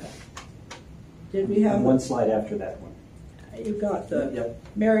past that? Did we have one slide after that one? You got the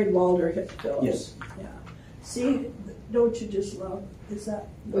married Walter Phillips. Yes. Yeah. See, don't you just love? Is that?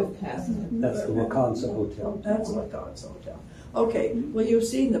 We've passed it. That's the Wakansa Hotel. That's the Wakansa Hotel. Okay. Well, you've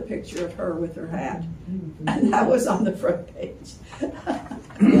seen the picture of her with her hat, and that was on the front page.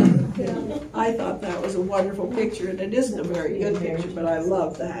 I thought that was a wonderful picture, and it isn't a very good picture, but I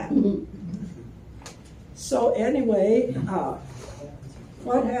love that. So anyway,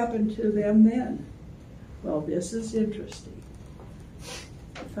 what happened to them then? Well, this is interesting.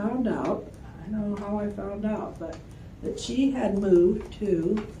 I found out, I don't know how I found out, but that she had moved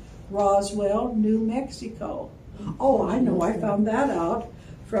to Roswell, New Mexico. Oh, I know, I found that out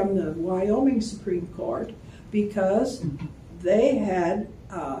from the Wyoming Supreme Court because they had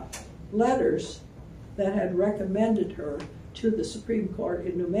letters that had recommended her to the Supreme Court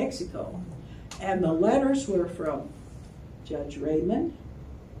in New Mexico. And the letters were from Judge Raymond,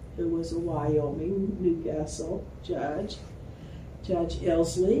 who was a Wyoming, Newcastle judge, Judge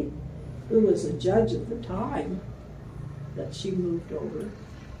Elsley, who was a judge at the time that she moved over,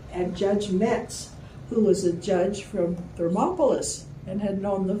 and Judge Metz, who was a judge from Thermopolis and had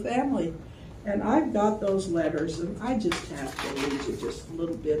known the family. And I've got those letters, and I just have to read you just a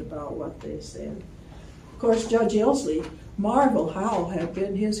little bit about what they said. Of course, Judge Elsley, Marvel Howell had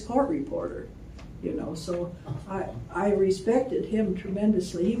been his court reporter, you know, so I respected him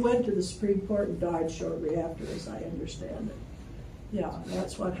tremendously. He went to the Supreme Court and died shortly after, as I understand it. Yeah,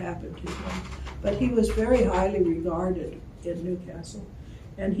 that's what happened to him. But he was very highly regarded in Newcastle.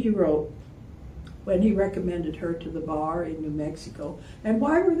 And he wrote, when he recommended her to the bar in New Mexico. And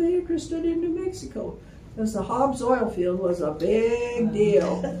why were they interested in New Mexico? Because the Hobbs oil field was a big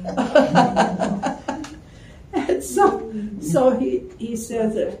deal. And so he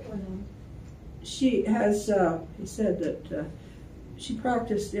said that she has, he said that she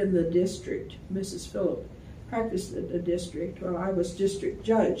practiced in the district, Mrs. Phillips practiced in the district while I was district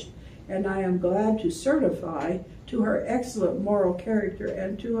judge, and I am glad to certify to her excellent moral character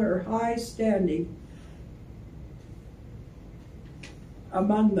and to her high standing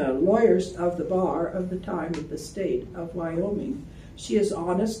among the lawyers of the bar of the time of the state of Wyoming. She is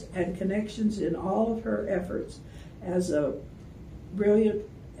honest and connections in all of her efforts as a brilliant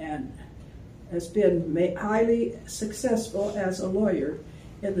and has been highly successful as a lawyer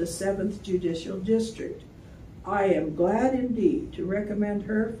in the 7th Judicial District. I am glad indeed to recommend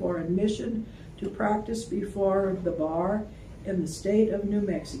her for admission to practice before the bar in the state of New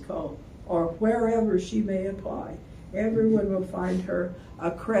Mexico or wherever she may apply. Everyone will find her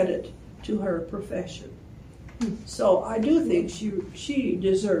a credit to her profession. So I do think she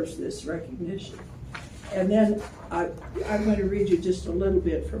deserves this recognition. And then I'm going to read you just a little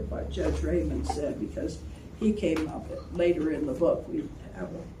bit from what Judge Raymond said, because he came up later in the book. We have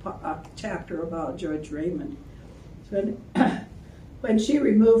a chapter about Judge Raymond. When she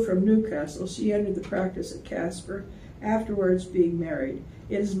removed from Newcastle, she entered the practice at Casper, afterwards being married.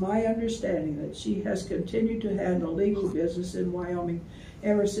 It is my understanding that she has continued to handle legal business in Wyoming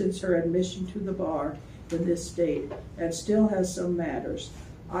ever since her admission to the bar in this state, and still has some matters.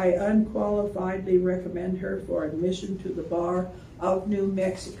 I unqualifiedly recommend her for admission to the bar of New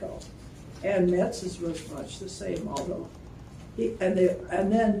Mexico. And Metz's was much the same, although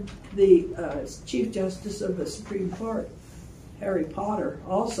and then the Chief Justice of the Supreme Court, Harry Potter,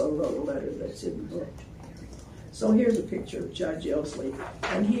 also wrote a letter that's in the book. So here's a picture of Judge Elsley,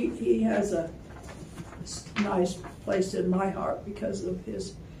 and he has a nice place in my heart because of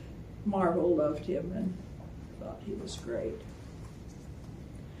his Marvel loved him and thought he was great.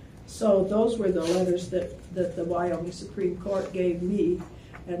 So those were the letters that the Wyoming Supreme Court gave me,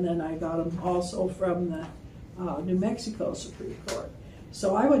 and then I got them also from the New Mexico Supreme Court.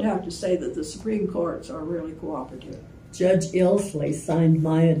 So I would have to say that the Supreme Courts are really cooperative. Judge Ilsley signed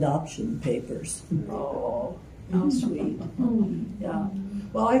my adoption papers. Oh, how sweet. Yeah.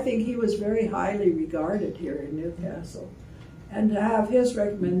 Well, I think he was very highly regarded here in Newcastle. And to have his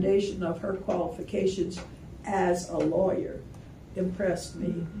recommendation of her qualifications as a lawyer impressed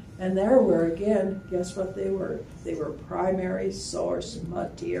me. And there were, again, guess what they were? They were primary source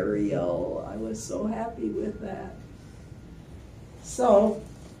material. I was so happy with that. So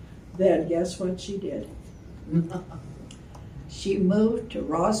then guess what she did? She moved to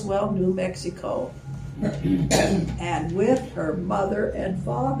Roswell, New Mexico, and with her mother and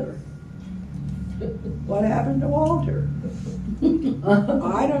father. What happened to Walter?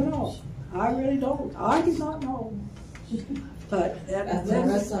 I don't know. I really don't. I do not know. But That's our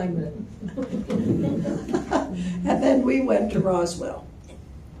assignment. And then we went to Roswell.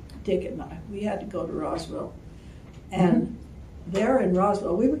 Dick and I. We had to go to Roswell. And there in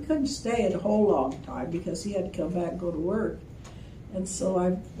Roswell, we couldn't stay a whole long time because he had to come back and go to work. And so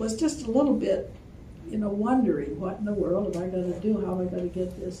I was just a little bit, wondering what in the world am I going to do? How am I going to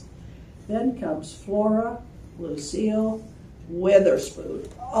get this? Then comes Flora, Lucille, Witherspoon.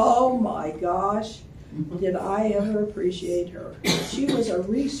 Oh my gosh, did I ever appreciate her. She was a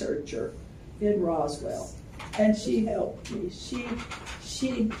researcher in Roswell, and she helped me.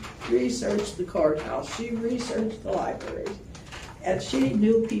 She researched the courthouse. She researched the libraries. And she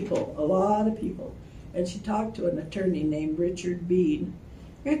knew people, a lot of people. And she talked to an attorney named Richard Bean.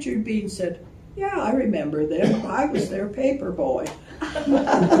 Richard Bean said, "Yeah, I remember them. I was their paper boy."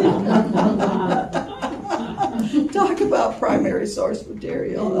 Talk about primary source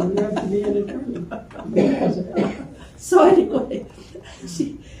material. You have to be an attorney. So anyway,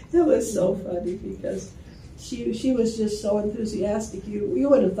 it was so funny because she was just so enthusiastic. You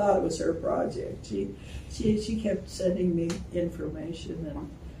would have thought it was her project. She kept sending me information, and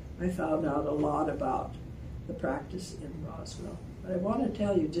I found out a lot about the practice in Roswell. But I want to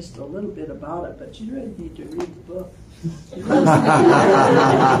tell you just a little bit about it, but you really need to read the book.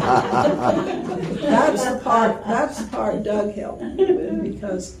 That's the part Doug helped me with,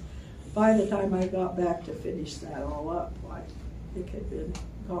 because by the time I got back to finish that all up, it had been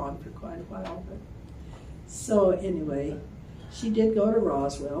gone for quite a while. But so anyway, she did go to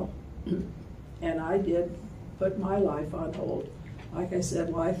Roswell, and I did put my life on hold. Like I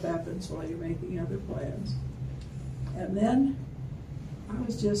said, life happens while you're making other plans. And then I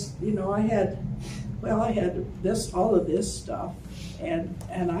was just, I had all of this stuff, and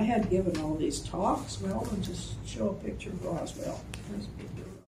I had given all these talks. Well, I'll just show a picture of Roswell. There's a picture.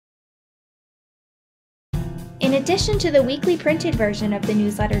 In addition to the weekly printed version of the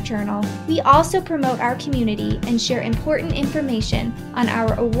newsletter journal, we also promote our community and share important information on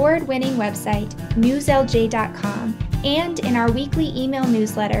our award-winning website, newslj.com, and in our weekly email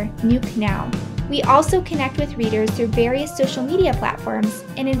newsletter, Nuke Now. We also connect with readers through various social media platforms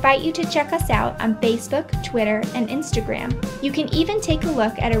and invite you to check us out on Facebook, Twitter, and Instagram. You can even take a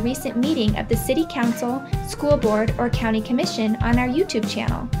look at a recent meeting of the City Council, School Board, or County Commission on our YouTube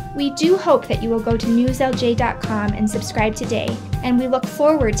channel. We do hope that you will go to newslj.com and subscribe today, and we look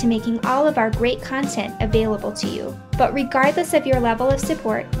forward to making all of our great content available to you. But regardless of your level of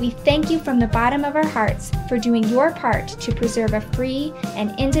support, we thank you from the bottom of our hearts for doing your part to preserve a free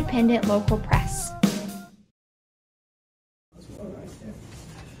and independent local press.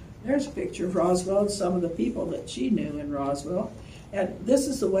 There's a picture of Roswell and some of the people that she knew in Roswell. And this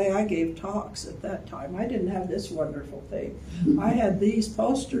is the way I gave talks at that time. I didn't have this wonderful thing. I had these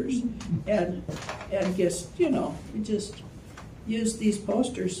posters, and just, we just used these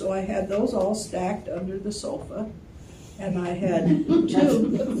posters. So I had those all stacked under the sofa. And I had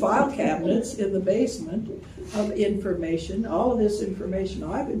 2 file cabinets in the basement of information. All of this information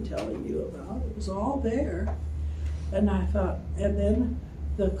I've been telling you about, it was all there. And I thought, and then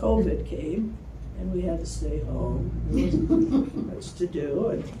the COVID came, and we had to stay home. There wasn't much to do.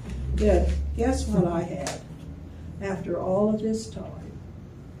 And then, guess what I had? After all of this time,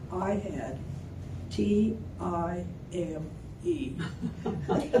 I had TIME. I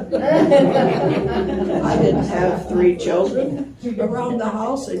didn't have 3 children around the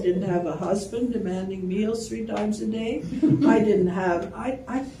house. I didn't have a husband demanding meals 3 times a day. I didn't have,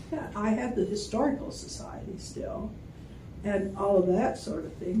 I had the Historical Society still, and all of that sort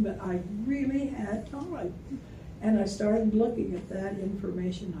of thing, but I really had time. And I started looking at that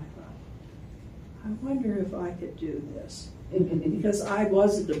information. I thought, I wonder if I could do this, because I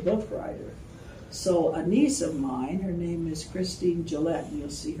wasn't a book writer. So a niece of mine, her name is Christine Gillette, and you'll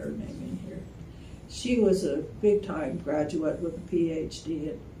see her name in here. She was a big-time graduate with a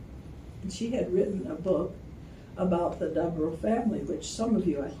PhD, and she had written a book about the Dumbrill family, which some of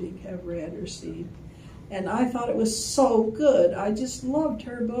you, I think, have read or seen. And I thought it was so good. I just loved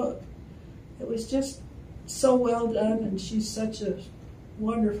her book. It was just so well done, and she's such a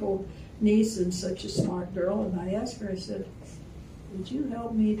wonderful niece and such a smart girl. And I asked her, I said, would you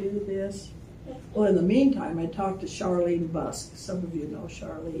help me do this? Well, in the meantime, I talked to Charlene Busk. Some of you know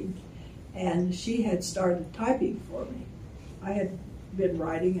Charlene. And she had started typing for me. I had been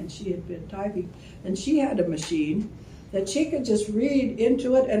writing and she had been typing. And she had a machine that she could just read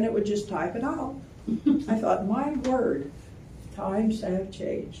into it and it would just type it out. I thought, my word, times have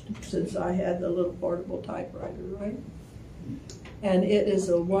changed since I had the little portable typewriter, right? And it is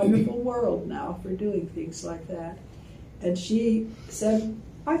a wonderful world now for doing things like that. And she said,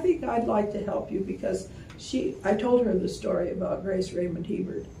 I think I'd like to help you, because I told her the story about Grace Raymond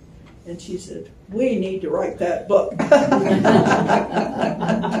Hebert, and she said, we need to write that book.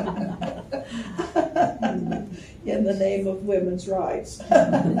 In the name of women's rights.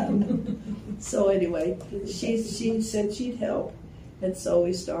 So anyway, she said she'd help, and so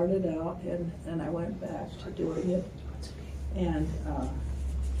we started out, and I went back to doing it. And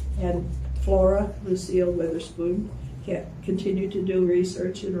Flora, Lucille Witherspoon, continued to do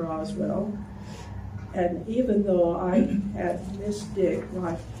research in Roswell. And even though I had missed Dick,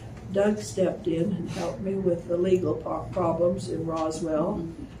 Doug stepped in and helped me with the legal problems in Roswell.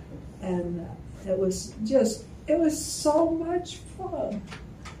 And it was so much fun.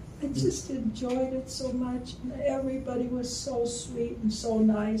 I just enjoyed it so much. And everybody was so sweet and so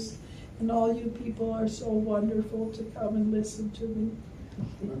nice. And all you people are so wonderful to come and listen to me.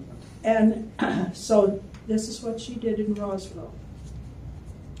 And so this is what she did in Roswell.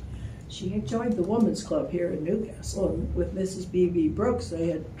 She had joined the Women's Club here in Newcastle, and with Mrs. B.B. Brooks, they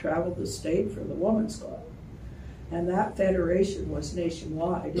had traveled the state for the Women's Club. And that federation was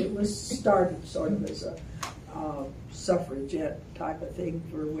nationwide. It was started sort of as suffragette type of thing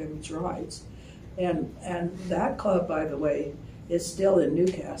for women's rights. And that club, by the way, is still in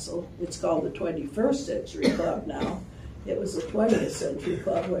Newcastle. It's called the 21st Century Club now. It was the 20th Century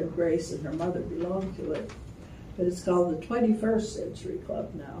Club when Grace and her mother belonged to it. But it's called the 21st Century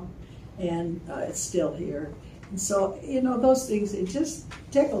Club now. And it's still here. And so, you know, those things, it just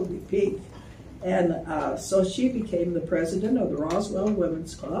tickled me pink. And so she became the president of the Roswell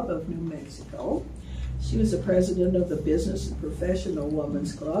Women's Club of New Mexico. She was the president of the Business and Professional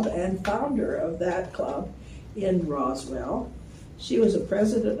Women's Club and founder of that club in Roswell. She was a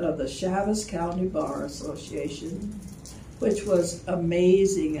president of the Chaves County Bar Association, which was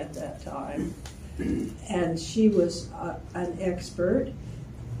amazing at that time. And she was an expert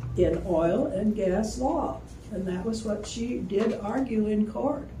in oil and gas law. And that was what she did argue in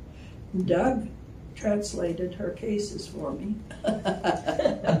court. Doug translated her cases for me.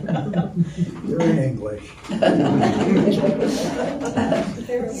 You're in English.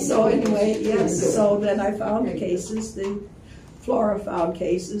 So anyway, yes, so then I found the cases. Flora found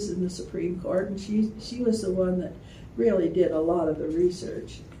cases in the Supreme Court, and she was the one that really did a lot of the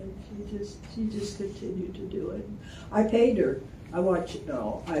research. And she just continued to do it. I paid her. I want you to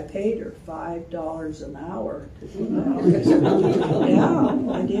know, I paid her $5 an hour to do that. Yeah,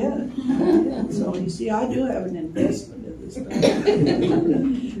 I did. So you see, I do have an investment in this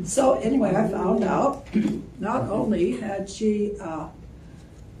thing. So anyway, I found out not only had she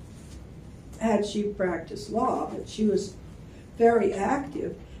practiced law, but she was very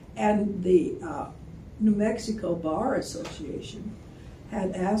active, and the New Mexico Bar Association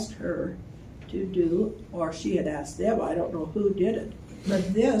had asked her to do, or she had asked them, I don't know who did it,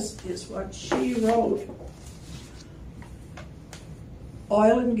 but this is what she wrote.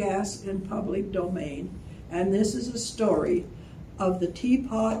 Oil and gas in public domain, and this is a story of the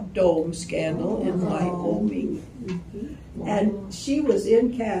Teapot Dome scandal in Wyoming. And she was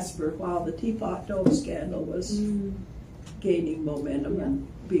in Casper while the Teapot Dome scandal was gaining momentum and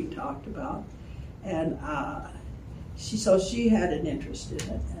being talked about. And so she had an interest in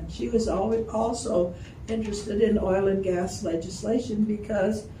it, and she was always also interested in oil and gas legislation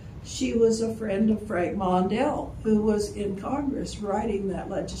because she was a friend of Frank Mondale, who was in Congress writing that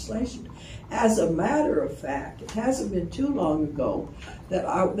legislation. As a matter of fact, it hasn't been too long ago that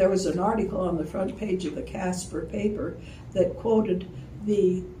there was an article on the front page of the Casper paper that quoted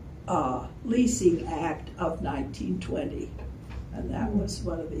the Leasing Act of 1920. And that was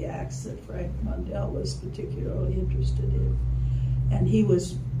one of the acts that Frank Mondale was particularly interested in. And he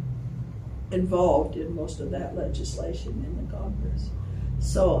was involved in most of that legislation in the Congress.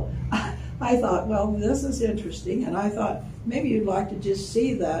 So I thought, well, this is interesting. And I thought, maybe you'd like to just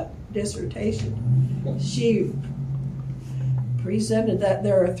see that dissertation. She presented that.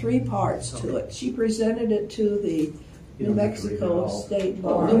 There are 3 parts to it. She presented it to the New Mexico State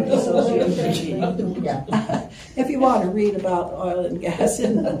Bar Association. If you want to read about oil and gas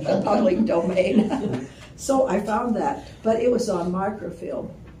in the public domain. So I found that, but it was on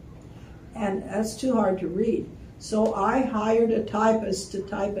microfilm, and that's too hard to read. So I hired a typist to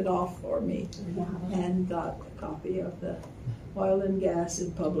type it off for me, and got a copy of the Oil and Gas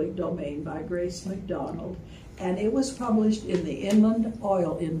in Public Domain by Grace McDonald, and it was published in the Inland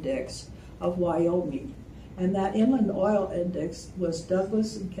Oil Index of Wyoming. And that Inland Oil Index was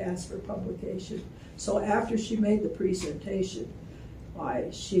Douglas and Casper publication. So after she made the presentation,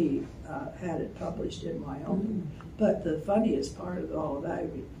 she had it published in Wyoming. But the funniest part of all of that,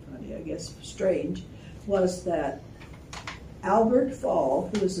 funny, I guess strange, was that Albert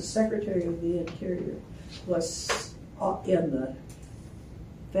Fall, who was the Secretary of the Interior, was in the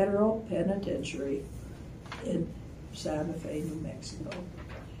federal penitentiary in Santa Fe, New Mexico.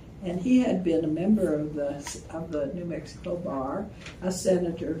 And he had been a member of the New Mexico Bar, a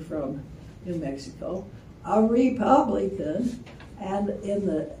senator from New Mexico, a Republican, and in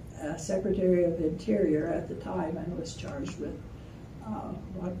the Secretary of Interior at the time, and was charged with,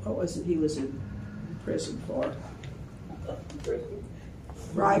 what was it he was in prison for?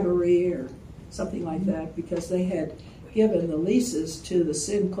 Bribery or something like that, because they had given the leases to the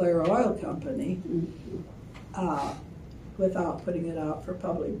Sinclair Oil Company without putting it out for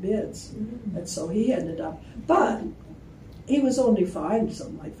public bids. And so he ended up, but he was only fined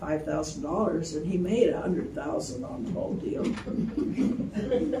something like $5,000, and he made $100,000 on the whole deal.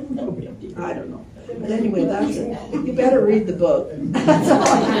 I don't know. But anyway, that's it. You better read the book.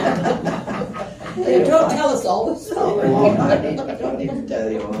 Don't tell us all the story. I don't need to tell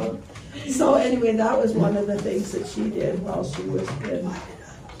you all. So anyway, that was one of the things that she did while she was in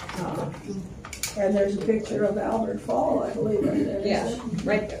And there's a picture of Albert Fall, I believe, right there. Yeah,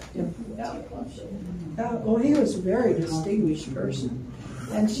 right there. Yeah. Well, he was a very distinguished person.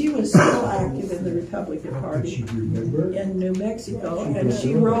 And she was still active in the Republican Party in New Mexico. And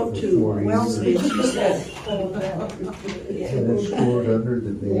she wrote to Wellesley and she said, stored under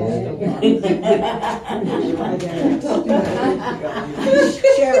the bed.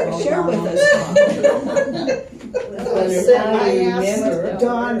 share with us. I asked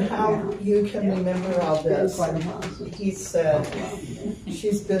Don how you can remember all this. He said,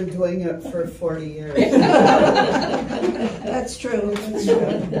 she's been doing it for 40 years. That's true. That's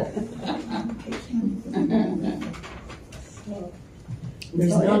true.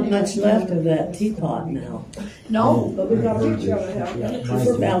 There's not much left of that teapot now. No, but we got a picture of it. haven't we? It's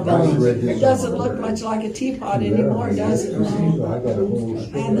about gone. It doesn't look much like a teapot anymore, does it? And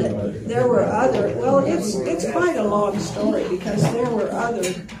there were other. Well, it's quite a long story because there were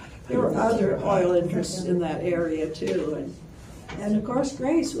other oil interests in that area too, and of course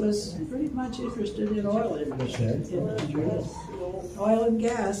Grace was pretty much interested in oil industry. Oil and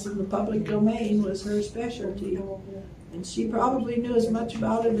gas in the public domain was her specialty. And she probably knew as much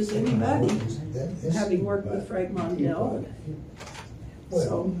about it as anybody, having worked with Frank Mondale.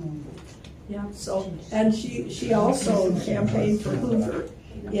 So, yeah. So, and she also campaigned for Hoover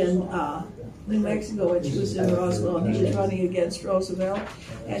in New Mexico when she was in Roswell, and he was running against Roosevelt.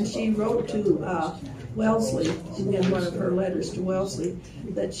 And she wrote to Wellesley, in one of her letters to Wellesley,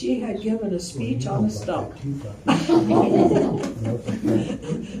 that she had given a speech on a stump.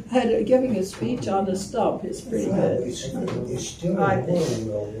 Giving a speech on a stump is pretty good. I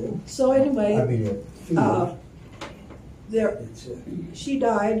think. So anyway, she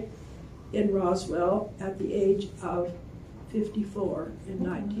died in Roswell at the age of 54 in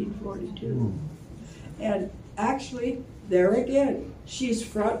 1942. And actually, there again, she's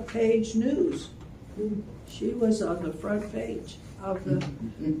front page news. She was on the front page of the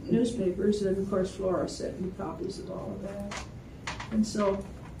newspapers, and of course Flora sent me copies of all of that. And so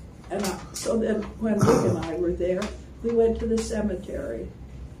then when Rick and I were there, we went to the cemetery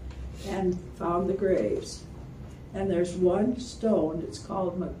and found the graves. And there's one stone, it's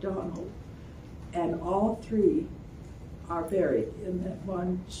called McDonald, and all three are buried in that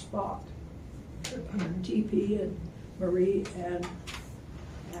one spot. TP and Marie and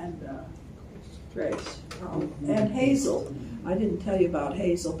Grace. And Hazel. I didn't tell you about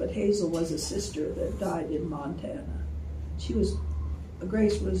Hazel, but Hazel was a sister that died in Montana.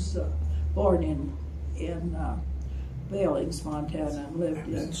 Grace was born in Billings, Montana, and lived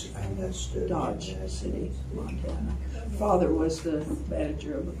in Dodge City, Montana. Father was the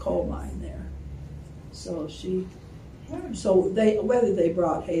manager of a coal mine there. Whether they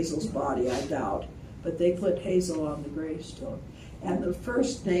brought Hazel's body, I doubt, but they put Hazel on the gravestone. And the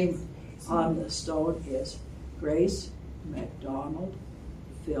first name on the stone is Grace McDonald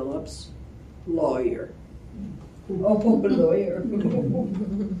Phillips, lawyer. Oh, lawyer.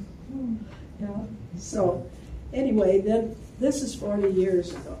 Yeah. So anyway, then this is 40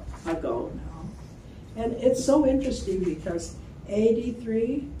 years ago now. And it's so interesting because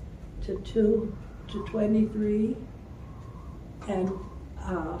 83 to 23, and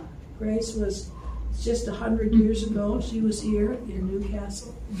Grace was just 100 years ago. She was here in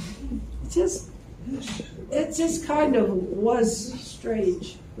Newcastle. It just kind of was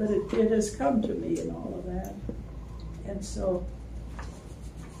strange, but it has come to me and all of that. And so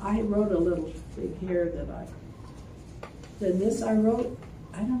I wrote a little thing here I wrote,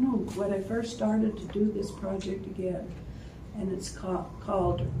 I don't know, when I first started to do this project again, and it's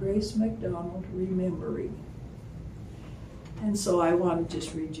called Grace McDonald Remembering. And so I want to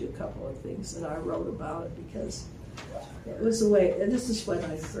just read you a couple of things that I wrote about it because it was the way, and this is when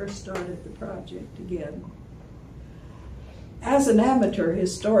I first started the project again. As an amateur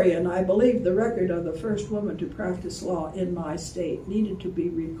historian, I believe the record of the first woman to practice law in my state needed to be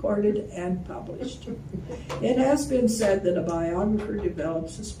recorded and published. It has been said that a biographer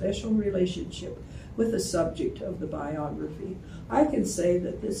develops a special relationship with the subject of the biography. I can say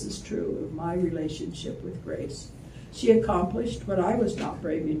that this is true of my relationship with Grace. She accomplished what I was not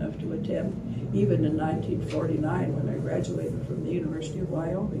brave enough to attempt, even in 1949 when I graduated from the University of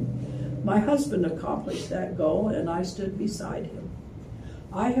Wyoming. My husband accomplished that goal, and I stood beside him.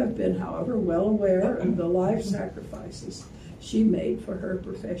 I have been, however, well aware of the life sacrifices she made for her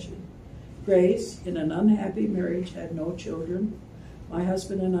profession. Grace, in an unhappy marriage, had no children. My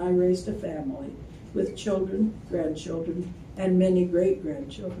husband and I raised a family with children, grandchildren, and many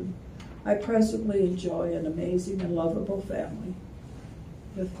great-grandchildren. I presently enjoy an amazing and lovable family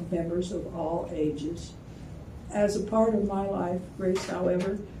with members of all ages. As a part of my life, Grace,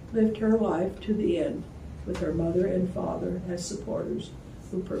 however, lived her life to the end with her mother and father as supporters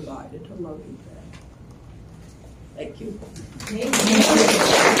who provided a loving family. Thank you.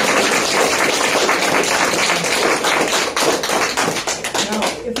 Now,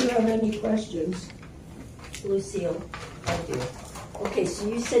 if you have any questions. Lucille, I do. Okay, so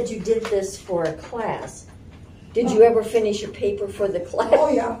you said you did this for a class. Did you ever finish your paper for the class? Oh,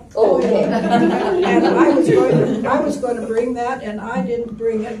 yeah. Oh, okay. And I was going to bring that, and I didn't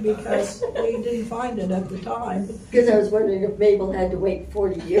bring it because we didn't find it at the time. Because I was wondering if Mabel had to wait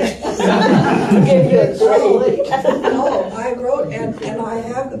 40 years to give you a grade. No, I wrote, and I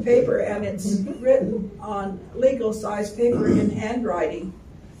have the paper, and it's written on legal size paper in handwriting.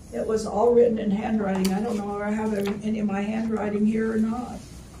 It was all written in handwriting. I don't know if I have any of my handwriting here or not.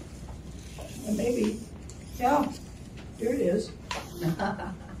 And maybe. Yeah, here it is.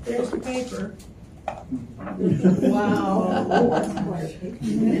 There's the paper. Wow.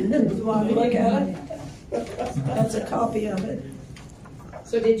 You want to look at it? That's a copy of it.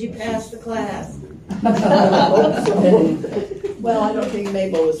 So did you pass the class? Well, I don't think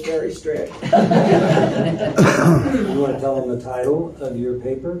Mabel was very strict. You want to tell them the title of your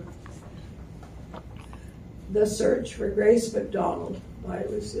paper? The Search for Grace McDonald by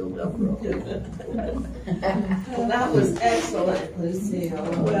Lucille Dumbrill. Well, that was excellent, Lucille.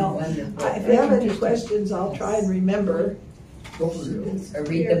 Well, if you have any questions, I'll try and remember. Or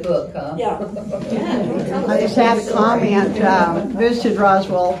read the book, huh? Yeah. I just had a comment. Visited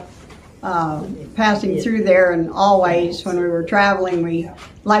Roswell, passing through there, and always when we were traveling, we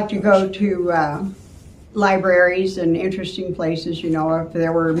liked to go to libraries and interesting places, you know, if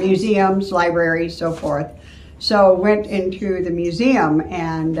there were museums, libraries, so forth. So went into the museum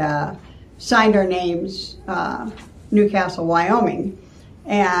and signed our names, Newcastle, Wyoming.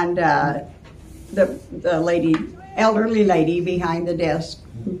 And the lady, elderly lady behind the desk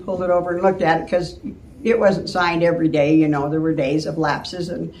pulled it over and looked at it because it wasn't signed every day, you know, there were days of lapses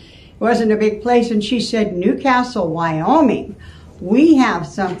and it wasn't a big place. And she said, Newcastle, Wyoming, we have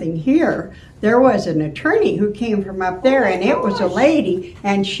something here. There was an attorney who came from up there, and it was a lady,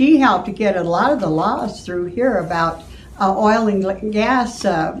 and she helped to get a lot of the laws through here about oil and gas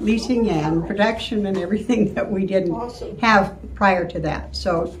leasing and production and everything that we didn't have prior to that.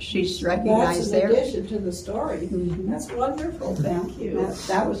 So she's recognized there. That's an addition to the story. That's wonderful. Thank you.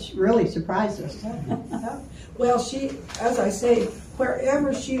 That was really surprised us. Well, she, as I say,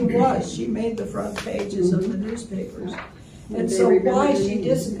 wherever she was, she made the front pages of the newspapers. And so why she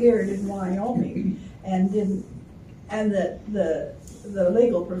disappeared in Wyoming and didn't, and that the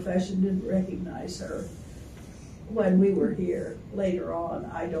legal profession didn't recognize her when we were here later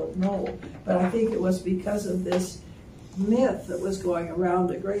on, I don't know. But I think it was because of this myth that was going around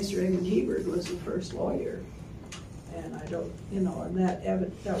that Grace Raymond Hebert was the first lawyer. And I don't, you know, and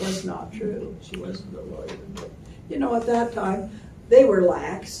that was not true. She wasn't a lawyer. But, you know, at that time, they were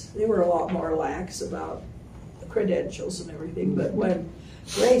lax. They were a lot more lax about credentials and everything, but when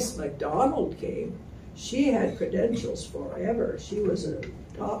Grace McDonald came, she had credentials forever. She was a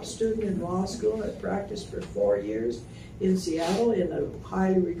top student in law school, had practiced for 4 years in Seattle in a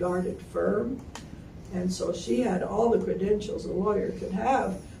highly regarded firm, and so she had all the credentials a lawyer could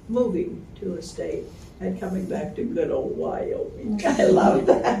have moving to a state and coming back to good old Wyoming. I love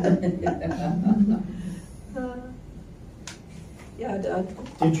that. Yeah, Doug.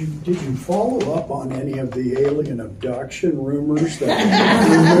 Did you follow up on any of the alien abduction rumors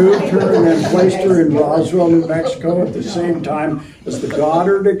that removed her and then placed her in Roswell, New Mexico at the same time as the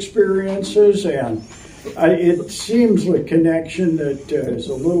Goddard experiences? And it seems the connection that is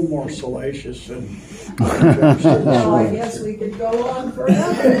a little more salacious. And well, I guess we could go on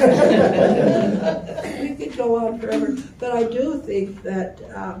forever. We could go on forever. But I do think that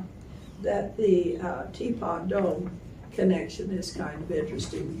that the Teapot Dome connection is kind of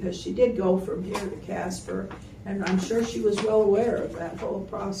interesting because she did go from here to Casper, and I'm sure she was well aware of that whole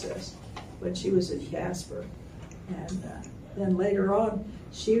process when she was in Casper. And then later on,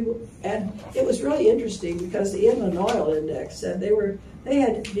 and it was really interesting because the Inland Oil Index said they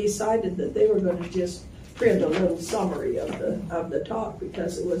had decided that they were going to just print a little summary of the talk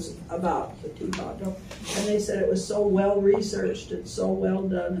because it was about the Teapot Dome, and they said it was so well researched and so well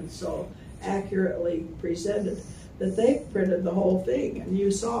done and so accurately presented that they printed the whole thing, and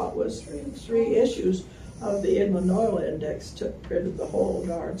you saw it was three issues of the Inland Oil Index printed the whole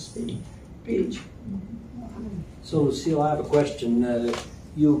darn speech. So, Lucille, I have a question.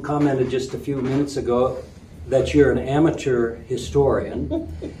 You commented just a few minutes ago that you're an amateur historian,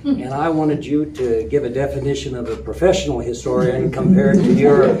 and I wanted you to give a definition of a professional historian compared to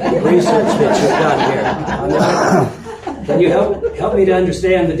your research that you've done here. Can you help me to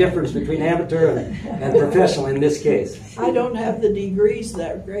understand the difference between amateur and professional in this case? I don't have the degrees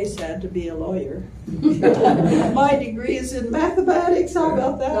that Grace had to be a lawyer. My degree is in mathematics. How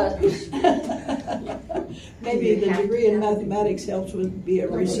about that? Maybe the degree in mathematics helps with be a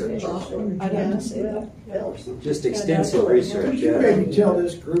researcher. I'd have to say that. Just extensive research. Could you maybe tell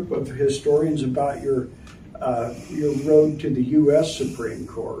this group of historians about your road to the U.S. Supreme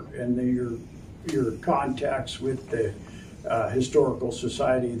Court and your contacts with the Historical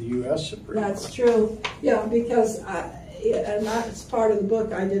Society of the U.S. Supreme Court? That's true. Yeah, because and that's part of the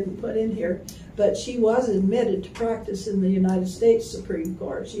book I didn't put in here, but she was admitted to practice in the United States Supreme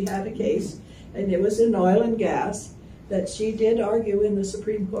Court. She had a case, and it was in oil and gas, that she did argue in the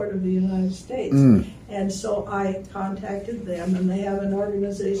Supreme Court of the United States. And so I contacted them, and they have an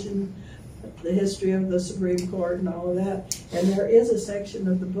organization, the history of the Supreme Court and all of that. And there is a section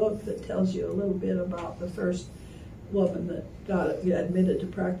of the book that tells you a little bit about the first woman that got admitted to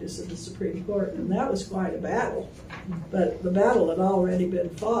practice in the Supreme Court, and that was quite a battle. But the battle had already been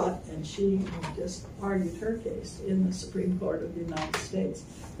fought, and she just argued her case in the Supreme Court of the United States.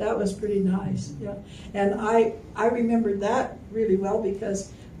 That was pretty nice, yeah. And I remembered that really well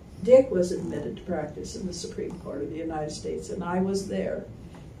because Dick was admitted to practice in the Supreme Court of the United States, and I was there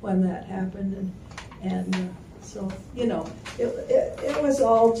when that happened, and so, you know, it was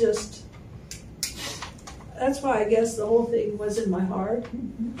all just, that's why I guess the whole thing was in my heart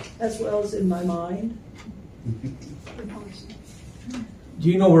as well as in my mind. Do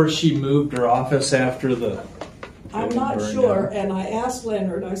you know where she moved her office after the... I'm not sure, and I asked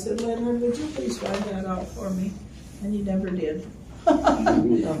Leonard, I said, Leonard, would you please find that out for me? And he never did.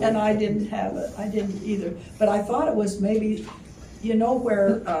 And I didn't have it, I didn't either. But I thought it was maybe, you know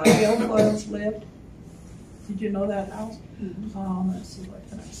where Bill Foyles lived? Did you know that house? Let's see, what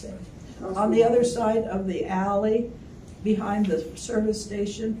can I say? On the other side of the alley, behind the service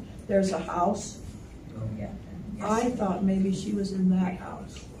station, there's a house. I thought maybe she was in that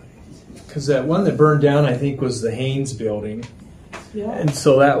house. Because that one that burned down, I think, was the Haynes building. Yeah. And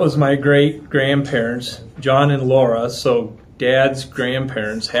so that was my great-grandparents, John and Laura. So Dad's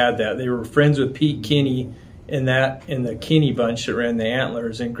grandparents had that. They were friends with Pete Kinney in the Kinney bunch that ran the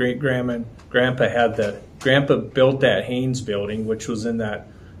Antlers. And great-grandma and Grandpa had that. Grandpa built that Haynes building, which was in that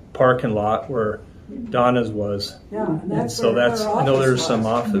parking lot where Donna's was. Yeah, and so that's, I know there's some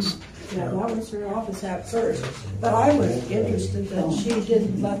office. Yeah, that was her office at first. But I was interested that she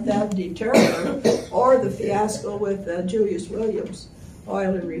didn't let that deter her, or the fiasco with Julius Williams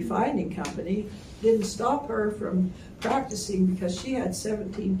Oil and Refining Company didn't stop her from practicing, because she had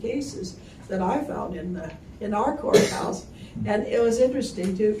 17 cases that I found in our courthouse. And it was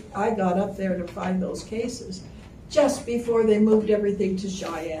interesting too, I got up there to find those cases just before they moved everything to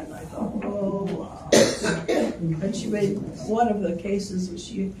Cheyenne. I thought, oh, wow. And she made one of the cases,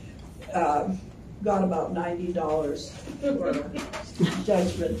 she got about $90 for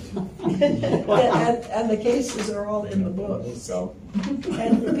judgment. and the cases are all in the book. So,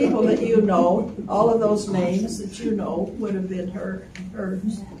 and the people that you know, all of those names that you know would have been her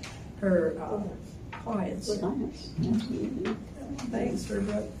clients. Thanks for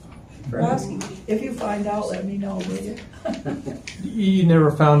asking. If you find out, let me know, will you? You never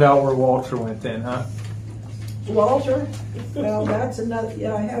found out where Walter went then, huh? Walter? Well, that's another,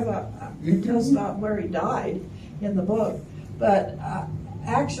 yeah, I have it tells about where he died in the book. But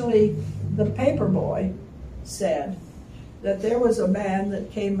actually, the paper boy said that there was a man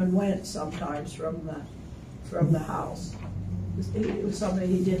that came and went sometimes from the house. It was somebody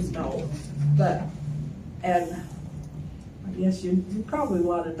he didn't know. And I guess you probably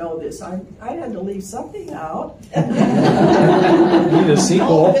want to know this. I had to leave something out. Need a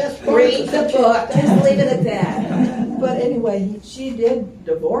sequel. Read the book. Just leave it at that. But anyway, she did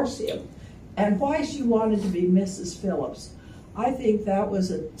divorce him. And why she wanted to be Mrs. Phillips, I think that was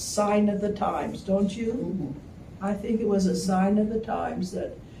a sign of the times, don't you? Mm-hmm. I think it was a sign of the times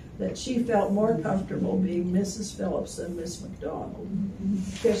that she felt more comfortable being Mrs. Phillips than Miss McDonald.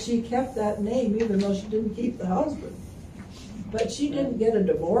 Because she kept that name even though she didn't keep the husband. But she didn't get a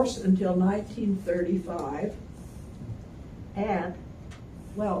divorce until 1935. And,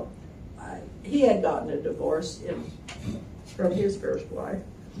 well, he had gotten a divorce from his first wife.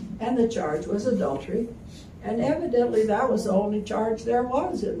 And the charge was adultery. And evidently that was the only charge there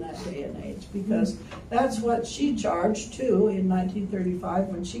was in that day and age, because that's what she charged too in 1935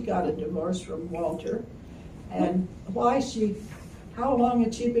 when she got a divorce from Walter. And how long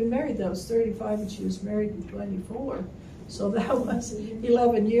had she been married? That was 35 and she was married in 24. So that was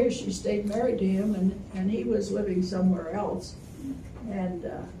 11 years she stayed married to him, and he was living somewhere else. And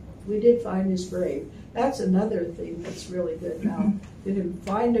we did find his grave. That's another thing that's really good now. You can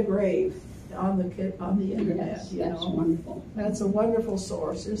find a grave on the internet. Yes, that's wonderful. That's a wonderful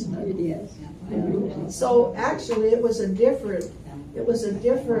source, isn't it? It is. Yeah. So actually, it was a different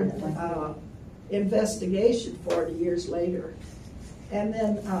investigation 40 years later, and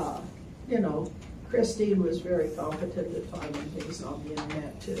then Christine was very competent at finding things on the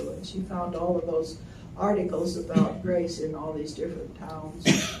internet too, and she found all of those articles about Grace in all these different towns.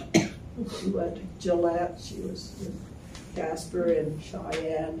 She went to Gillette, she was in Casper and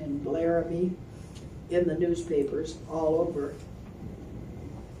Cheyenne and Laramie, in the newspapers all over.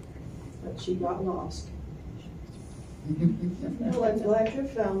 But she got lost. Well, I'm glad you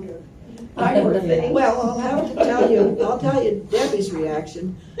found her. Well, I'll have to tell you, Debbie's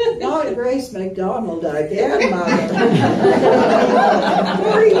reaction. Not Grace McDonald again, Mother.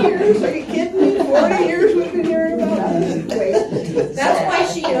 40 years, are you kidding me? 40 years we've been hearing about this. That's why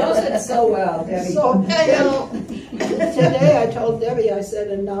she knows it so well, Debbie. So, today I told Debbie, I said,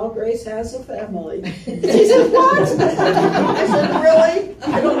 and now Grace has a family. She said, what? I said, really?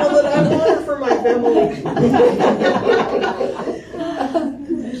 I don't know that I want her for my family.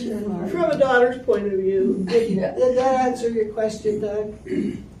 From a daughter's point of view. Did that answer your question, Doug?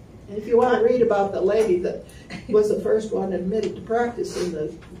 If you want to read about the lady that was the first one admitted to practice in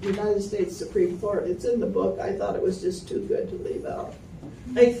the United States Supreme Court, it's in the book. I thought it was just too good to leave out.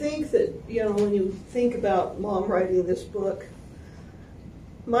 I think that, when you think about Mom writing this book,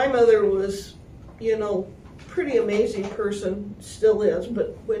 my mother was, pretty amazing person, still is,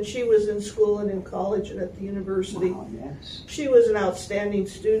 but when she was in school and in college and at the university, she was an outstanding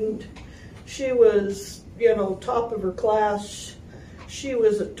student. She was, top of her class. She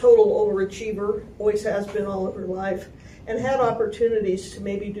was a total overachiever, always has been all of her life, and had opportunities to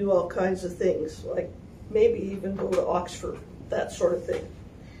maybe do all kinds of things, like maybe even go to Oxford, that sort of thing.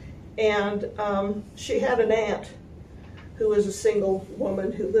 And she had an aunt who was a single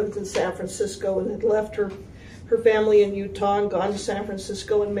woman who lived in San Francisco and had left her family in Utah and gone to San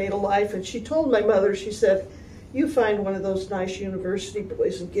Francisco and made a life. And she told my mother, she said, you find one of those nice university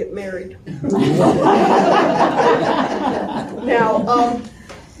boys and get married. Now,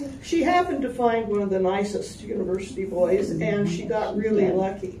 she happened to find one of the nicest university boys, and she got really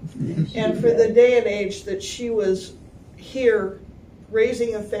lucky. And for the day and age that she was here,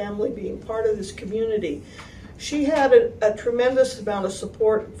 raising a family, being part of this community, she had a tremendous amount of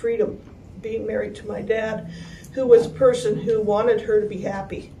support and freedom being married to my dad, who was a person who wanted her to be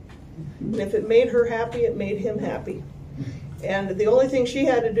happy. And if it made her happy, it made him happy. And the only thing she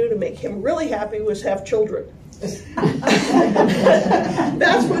had to do to make him really happy was have children.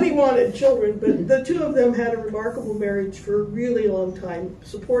 That's what he wanted, children. But the two of them had a remarkable marriage for a really long time,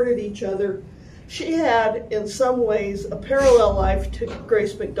 supported each other. She had, in some ways, a parallel life to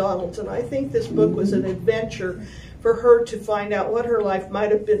Grace McDonald's, and I think this book was an adventure for her to find out what her life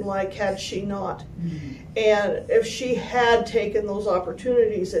might have been like had she not. And if she had taken those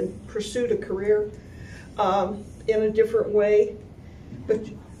opportunities and pursued a career in a different way,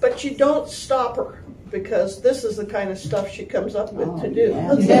 but you don't stop her, because this is the kind of stuff she comes up with to do.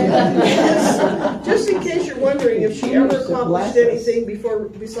 Just in case you're wondering if she ever accomplished anything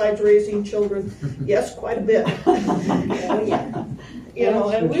besides raising children, yes, quite a bit.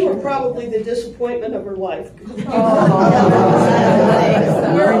 And we were probably the disappointment of her life. We're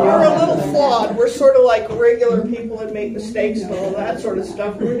a little flawed. We're sort of like regular people and make mistakes and all that sort of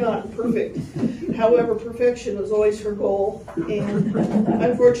stuff. We're not perfect. However, perfection is always her goal. And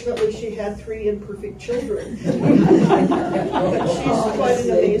unfortunately, she had 3 imperfect children. But she's quite an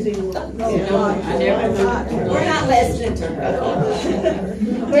amazing woman. We're not listening to her.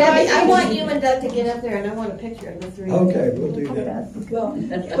 Debbie, I want you and Doug to get up there, and I want a picture of the 3. Okay, we'll do that. Well,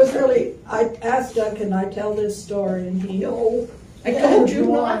 it was really, I asked Doug, can I tell this story? And he, no. I told you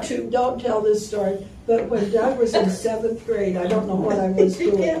not to. Don't tell this story. But when Doug was in 7th grade, I don't know what I was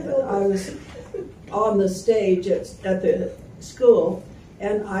doing, but I was on the stage at the school,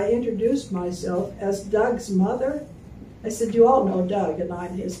 and I introduced myself as Doug's mother. I said, you all know Doug, and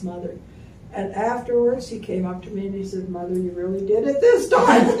I'm his mother. And afterwards, he came up to me and he said, Mother, you really did it this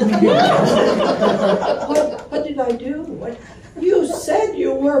time. What did I do? What? You said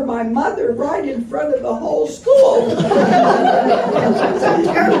you were my mother right in front of the whole school.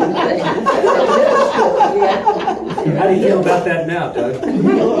 How do you feel about that now, Doug?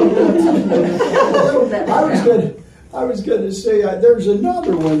 I was going to say, there's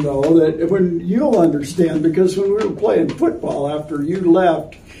another one, though, that when you'll understand, because when we were playing football after you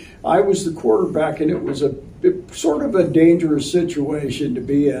left, I was the quarterback, and it was sort of a dangerous situation to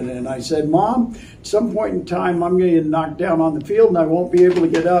be in. And I said, Mom, at some point in time, I'm going to get knocked down on the field, and I won't be able to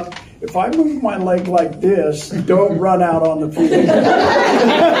get up. if I move my leg like this, don't run out on the field.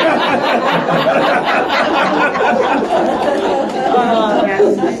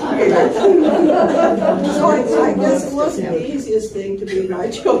 So I guess it wasn't the easiest thing to be my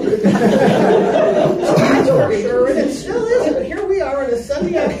children. I'm sure, and it still isn't. But here we are on a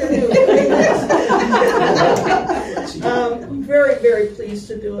Sunday afternoon. Very, very pleased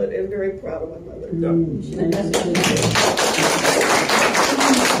to do it and very proud of my mother.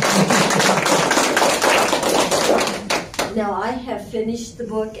 Now, I have finished the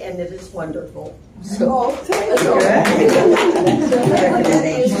book and it is wonderful. So, thank you.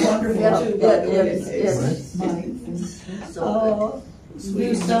 It's wonderful too, by the way. It's so good.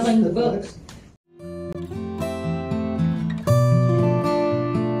 You selling the books?